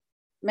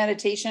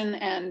meditation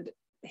and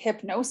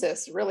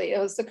hypnosis, really. It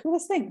was the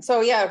coolest thing.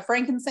 So yeah,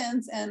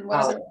 frankincense and what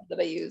other ones did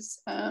I use?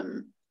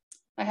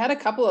 I had a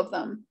couple of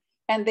them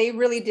and they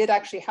really did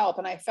actually help.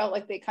 And I felt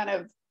like they kind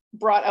of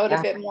brought out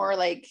a bit more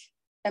like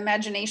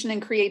imagination and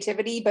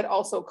creativity, but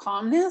also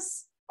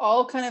calmness,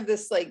 all kind of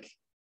this like,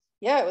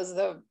 it was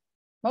the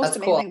most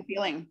amazing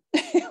feeling.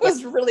 It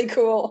was really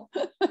cool.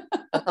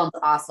 That sounds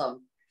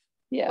awesome.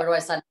 Yeah. Where do I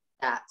sign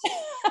that?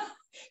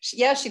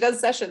 Yeah, she does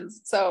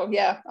sessions. So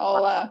yeah,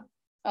 I'll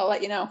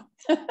let you know.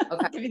 Okay.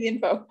 I'll give you the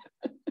info.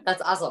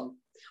 That's awesome.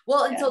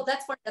 Well, and so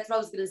that's what I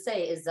was going to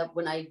say is that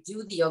when I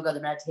do the yoga,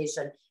 the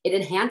meditation, it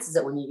enhances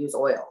it when you use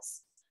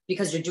oils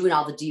because you're doing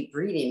all the deep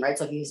breathing, right?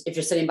 So if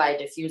you're sitting by a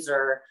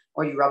diffuser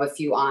or you rub a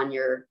few on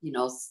your,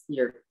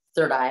 your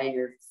third eye and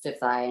your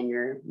fifth eye and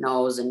your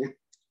nose and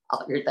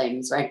all your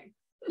things, right?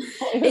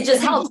 It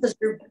just helps because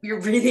you're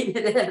breathing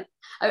it in.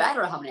 I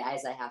don't know how many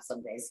eyes I have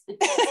some days.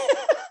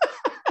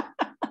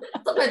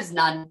 Sometimes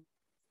none.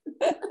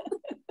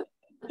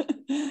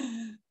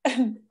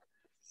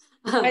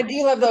 I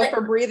do love though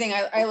for breathing.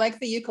 I like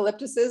the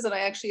eucalyptuses and I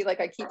actually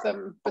I keep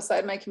them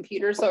beside my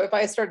computer. So if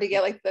I start to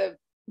get like the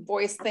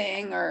voice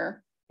thing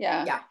or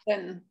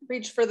then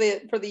reach for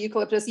the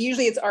eucalyptus.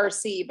 Usually it's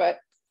RC, but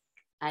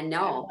I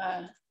know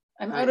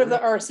I'm out of the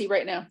RC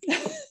right now.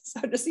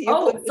 So just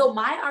so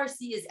my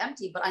RC is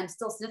empty, but I'm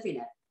still sniffing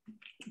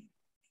it.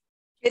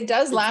 It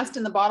does last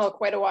in the bottle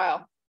quite a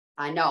while.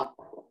 I know.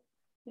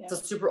 Yeah. It's a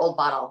super old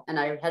bottle, and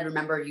I had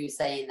remembered you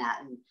saying that,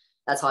 and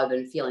that's how I've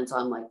been feeling. So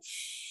I'm like,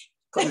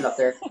 putting it up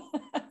there.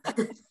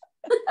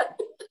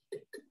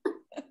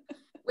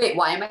 Wait,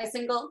 why am I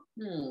single?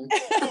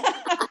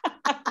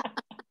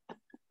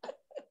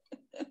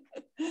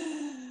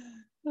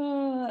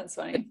 Oh, that's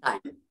funny.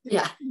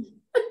 Yeah.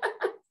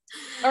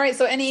 All right.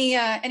 So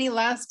any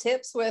last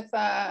tips with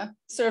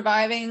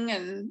surviving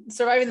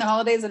the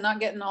holidays and not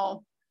getting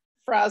all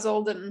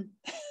frazzled and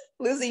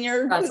losing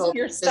your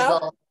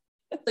stuff?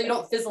 So you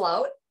don't fizzle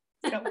out?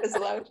 You don't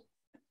fizzle out.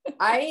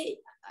 I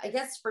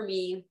guess for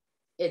me,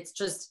 it's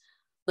just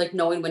like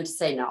knowing when to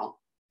say no,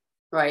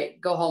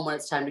 right? Go home when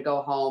it's time to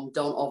go home.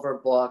 Don't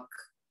overbook,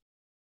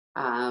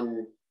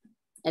 and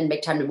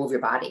make time to move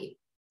your body.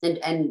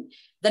 And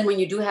then when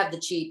you do have the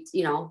cheat,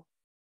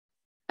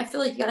 I feel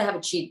like you got to have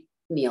a cheat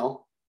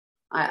meal.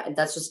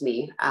 That's just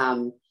me.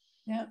 So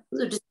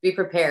just be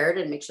prepared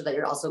and make sure that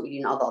you're also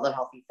eating all the other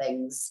healthy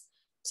things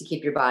to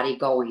keep your body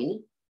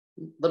going,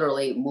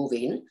 literally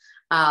moving.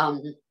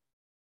 I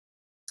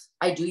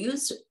do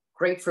use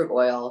grapefruit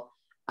oil.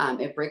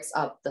 It breaks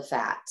up the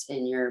fat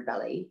in your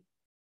belly.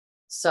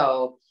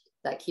 So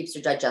that keeps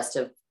your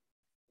digestive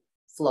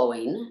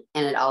flowing.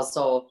 And it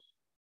also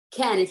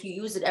can, if you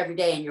use it every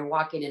day and you're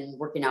walking and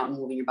working out and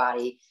moving your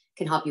body,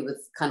 can help you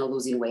with kind of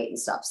losing weight and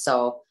stuff.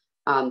 So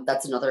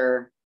that's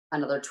another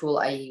tool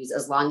I use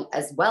as well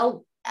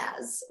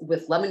as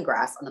with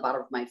lemongrass on the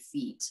bottom of my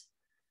feet.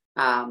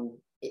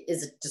 It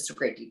is just a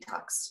great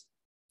detox.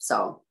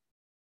 So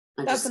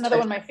that's another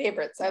one of my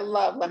favorites. I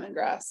love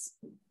lemongrass.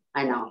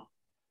 I know.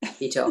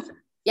 Me too.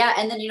 Yeah.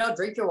 And then,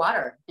 drink your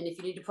water. And if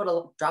you need to put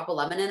a drop of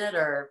lemon in it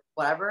or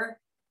whatever,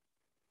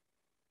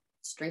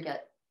 just drink it.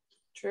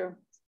 True.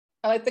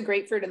 I like the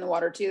grapefruit in the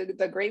water too.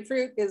 The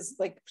grapefruit is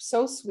like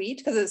so sweet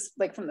because it's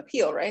like from the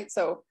peel, right?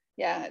 So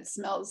yeah, it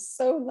smells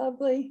so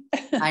lovely.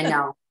 I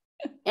know.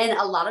 And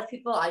a lot of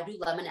people, I do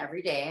lemon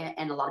every day.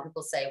 And a lot of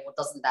people say, well,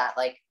 doesn't that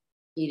like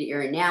eat at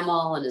your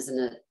enamel and isn't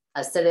it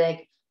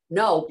acidic?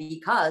 No,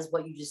 because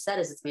what you just said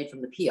is it's made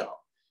from the peel.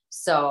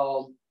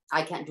 So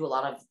I can't do a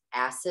lot of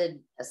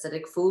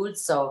acidic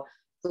foods. So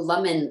the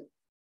lemon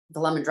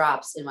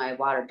drops in my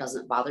water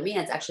doesn't bother me.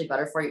 And it's actually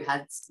better for you. It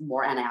has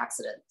more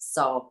antioxidants.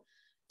 So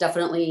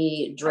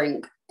definitely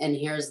drink. And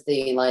here's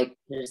the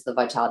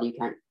Vitality.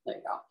 There you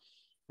go.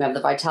 We have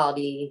the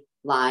Vitality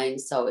line.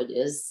 So it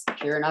is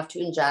pure enough to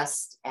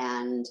ingest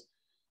and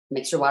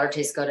makes your water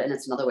taste good. And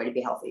it's another way to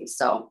be healthy.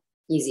 So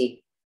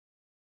easy.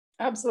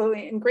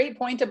 Absolutely. And great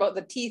point about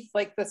the teeth,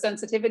 like the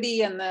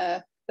sensitivity and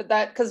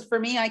that, because for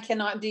me, I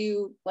cannot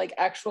do like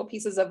actual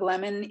pieces of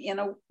lemon in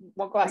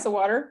one glass of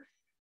water.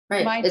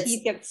 Right. My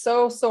teeth get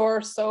so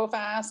sore so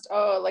fast.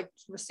 Oh, like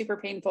super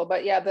painful.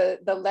 But yeah,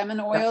 the lemon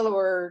oil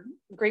or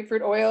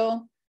grapefruit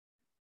oil,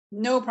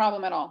 no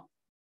problem at all.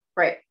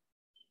 Right.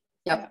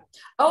 Yep. Yeah.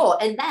 Oh,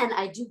 and then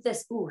I do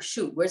this. Oh,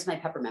 shoot. Where's my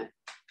peppermint?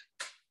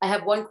 I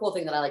have one cool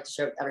thing that I like to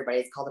share with everybody.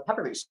 It's called a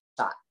peppermint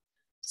shot.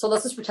 So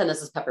let's just pretend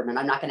this is peppermint.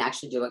 I'm not going to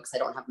actually do it because I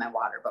don't have my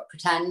water, but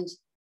pretend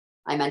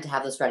I meant to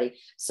have this ready.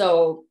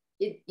 So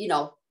it's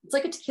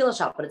like a tequila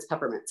shot, but it's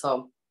peppermint.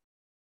 So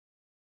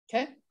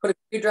okay, put a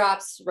few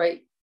drops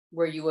right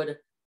where you would,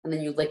 and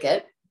then you lick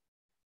it,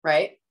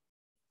 right?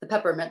 The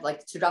peppermint,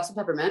 like 2 drops of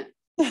peppermint,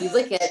 you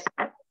lick it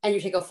and you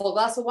take a full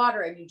glass of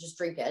water and you just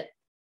drink it.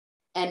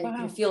 And you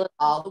can feel it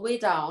all the way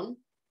down.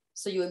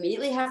 So you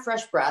immediately have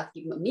fresh breath.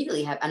 You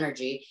immediately have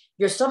energy.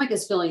 Your stomach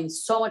is feeling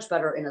so much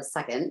better in a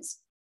second.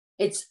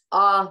 It's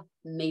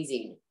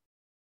amazing.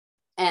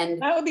 And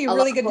that would be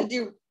really good to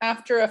do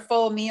after a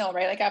full meal,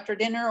 right? Like after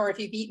dinner, or if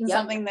you've eaten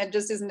something that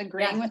just isn't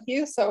agreeing with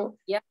you. So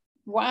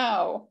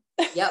wow.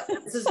 Yep.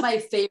 This is my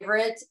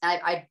favorite.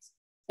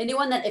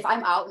 Anyone that if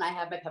I'm out and I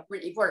have my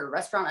peppermint, if we're at a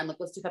restaurant, I'm like,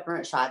 let's do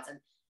peppermint shots. And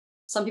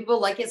some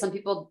people like it. Some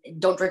people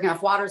don't drink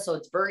enough water. So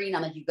it's burning.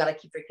 I'm like, you've got to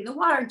keep drinking the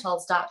water until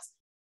it stops.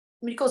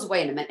 I mean, it goes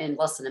away in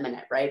less than a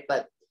minute. Right.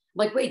 But I'm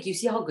like, wait, do you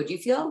see how good you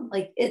feel?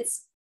 Like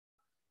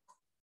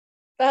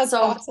that's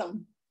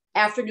awesome.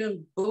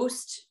 Afternoon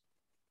boost.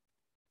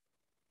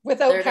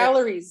 Without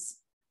calories.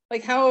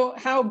 Like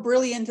how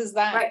brilliant is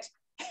that? Right.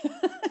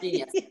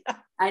 Genius. Yeah.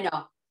 I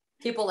know.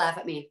 People laugh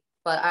at me,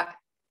 but I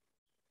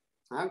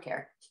don't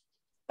care.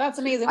 That's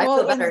amazing. I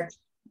feel better.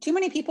 Too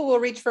many people will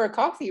reach for a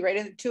coffee, right?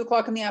 At 2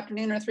 o'clock in the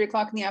afternoon or 3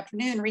 o'clock in the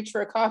afternoon, reach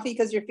for a coffee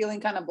because you're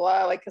feeling kind of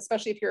blah, like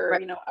especially if you're,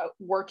 out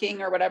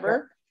working or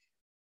whatever.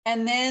 Yeah.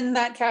 And then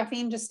that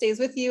caffeine just stays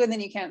with you and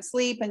then you can't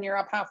sleep and you're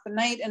up half the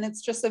night. And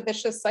it's just a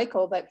vicious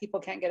cycle that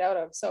people can't get out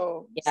of.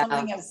 So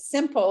something as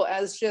simple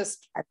as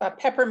just a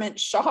peppermint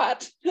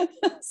shot.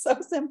 So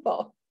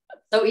simple.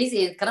 So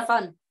easy. It's kind of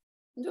fun.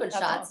 I'm doing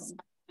shots.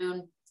 Awesome.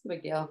 It's a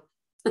big deal.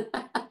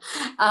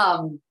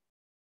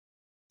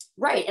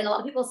 Right. And a lot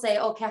of people say,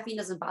 oh, caffeine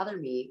doesn't bother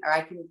me, or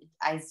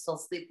I still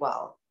sleep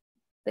well.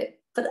 But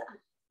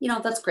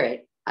that's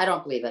great. I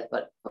don't believe it,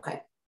 but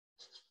okay.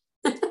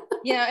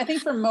 Yeah. I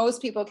think for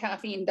most people,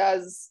 caffeine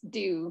does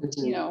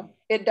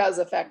it does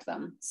affect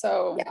them.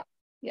 So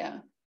yeah.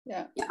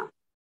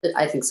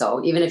 I think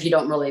so. Even if you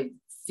don't really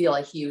feel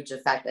a huge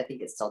effect, I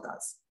think it still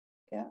does.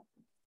 Yeah.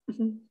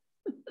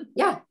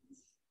 Yeah.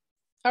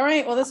 All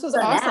right. Well, this was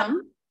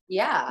awesome.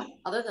 Yeah.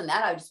 Other than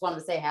that, I just wanted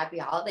to say happy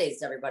holidays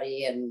to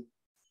everybody and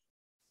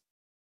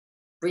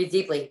breathe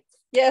deeply.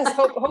 Yes.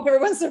 Hope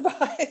everyone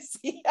survives.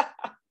 Yeah.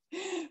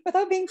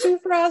 Without being too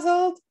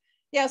frazzled.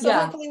 Yeah. So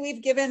hopefully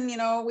we've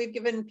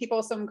given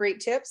people some great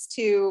tips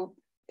to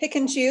pick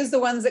and choose the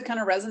ones that kind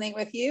of resonate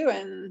with you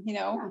and,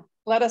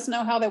 let us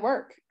know how they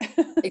work.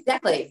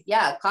 Exactly.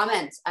 Yeah.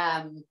 Comment.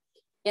 And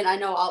I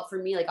know I'll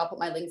put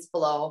my links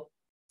below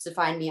to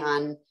find me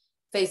on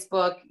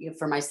Facebook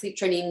for my sleep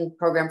training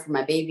program for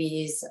my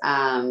babies.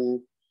 I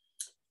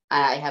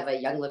have a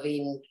Young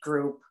Living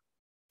group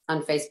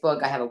on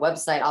Facebook. I have a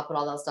website. I'll put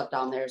all that stuff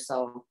down there.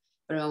 So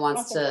if anyone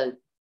wants to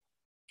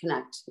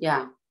connect.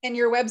 Yeah. And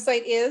your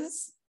website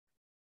is?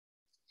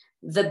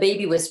 The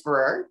Baby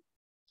Whisperer.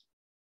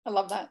 I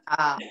love that.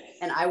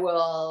 And I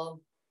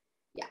will,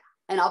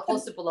 and I'll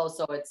post it below.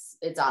 So it's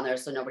on there.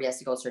 So nobody has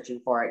to go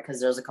searching for it. Cause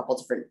there's a couple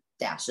different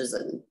dashes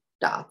and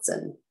dots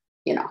and,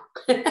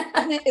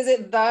 Is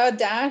it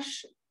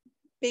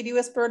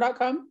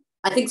the-babywhisperer.com?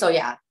 I think so.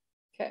 Yeah.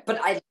 Okay. But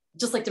I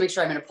just like to make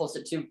sure I'm going to post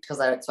it too,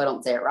 so I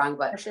don't say it wrong,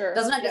 but for sure.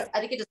 I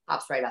think it just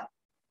pops right up.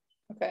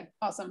 Okay.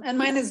 Awesome. And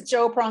mine is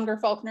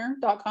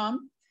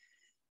joeprongerfaulkner.com.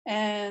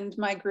 And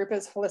my group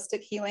is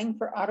Holistic Healing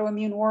for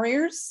Autoimmune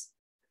Warriors.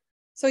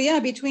 So yeah,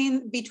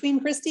 between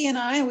Christy and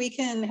I, we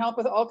can help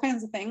with all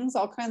kinds of things,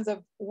 all kinds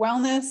of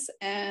wellness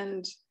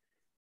and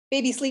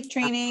baby sleep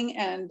training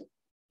and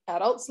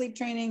adult sleep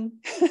training.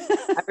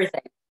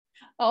 Everything.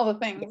 All the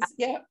things.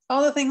 Yeah.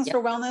 All the things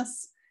for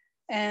wellness.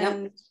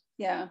 And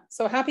yeah.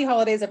 So happy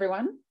holidays,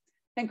 everyone.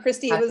 And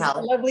Christy, it was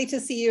lovely to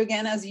see you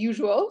again, as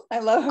usual. I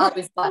love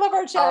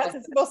our chats.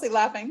 It's mostly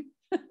laughing.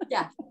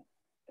 Yeah.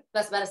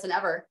 Best medicine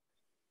ever.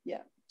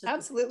 Yeah,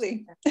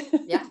 absolutely.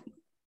 Yeah.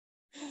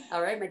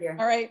 All right, my dear.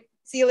 All right.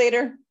 See you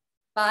later.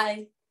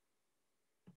 Bye.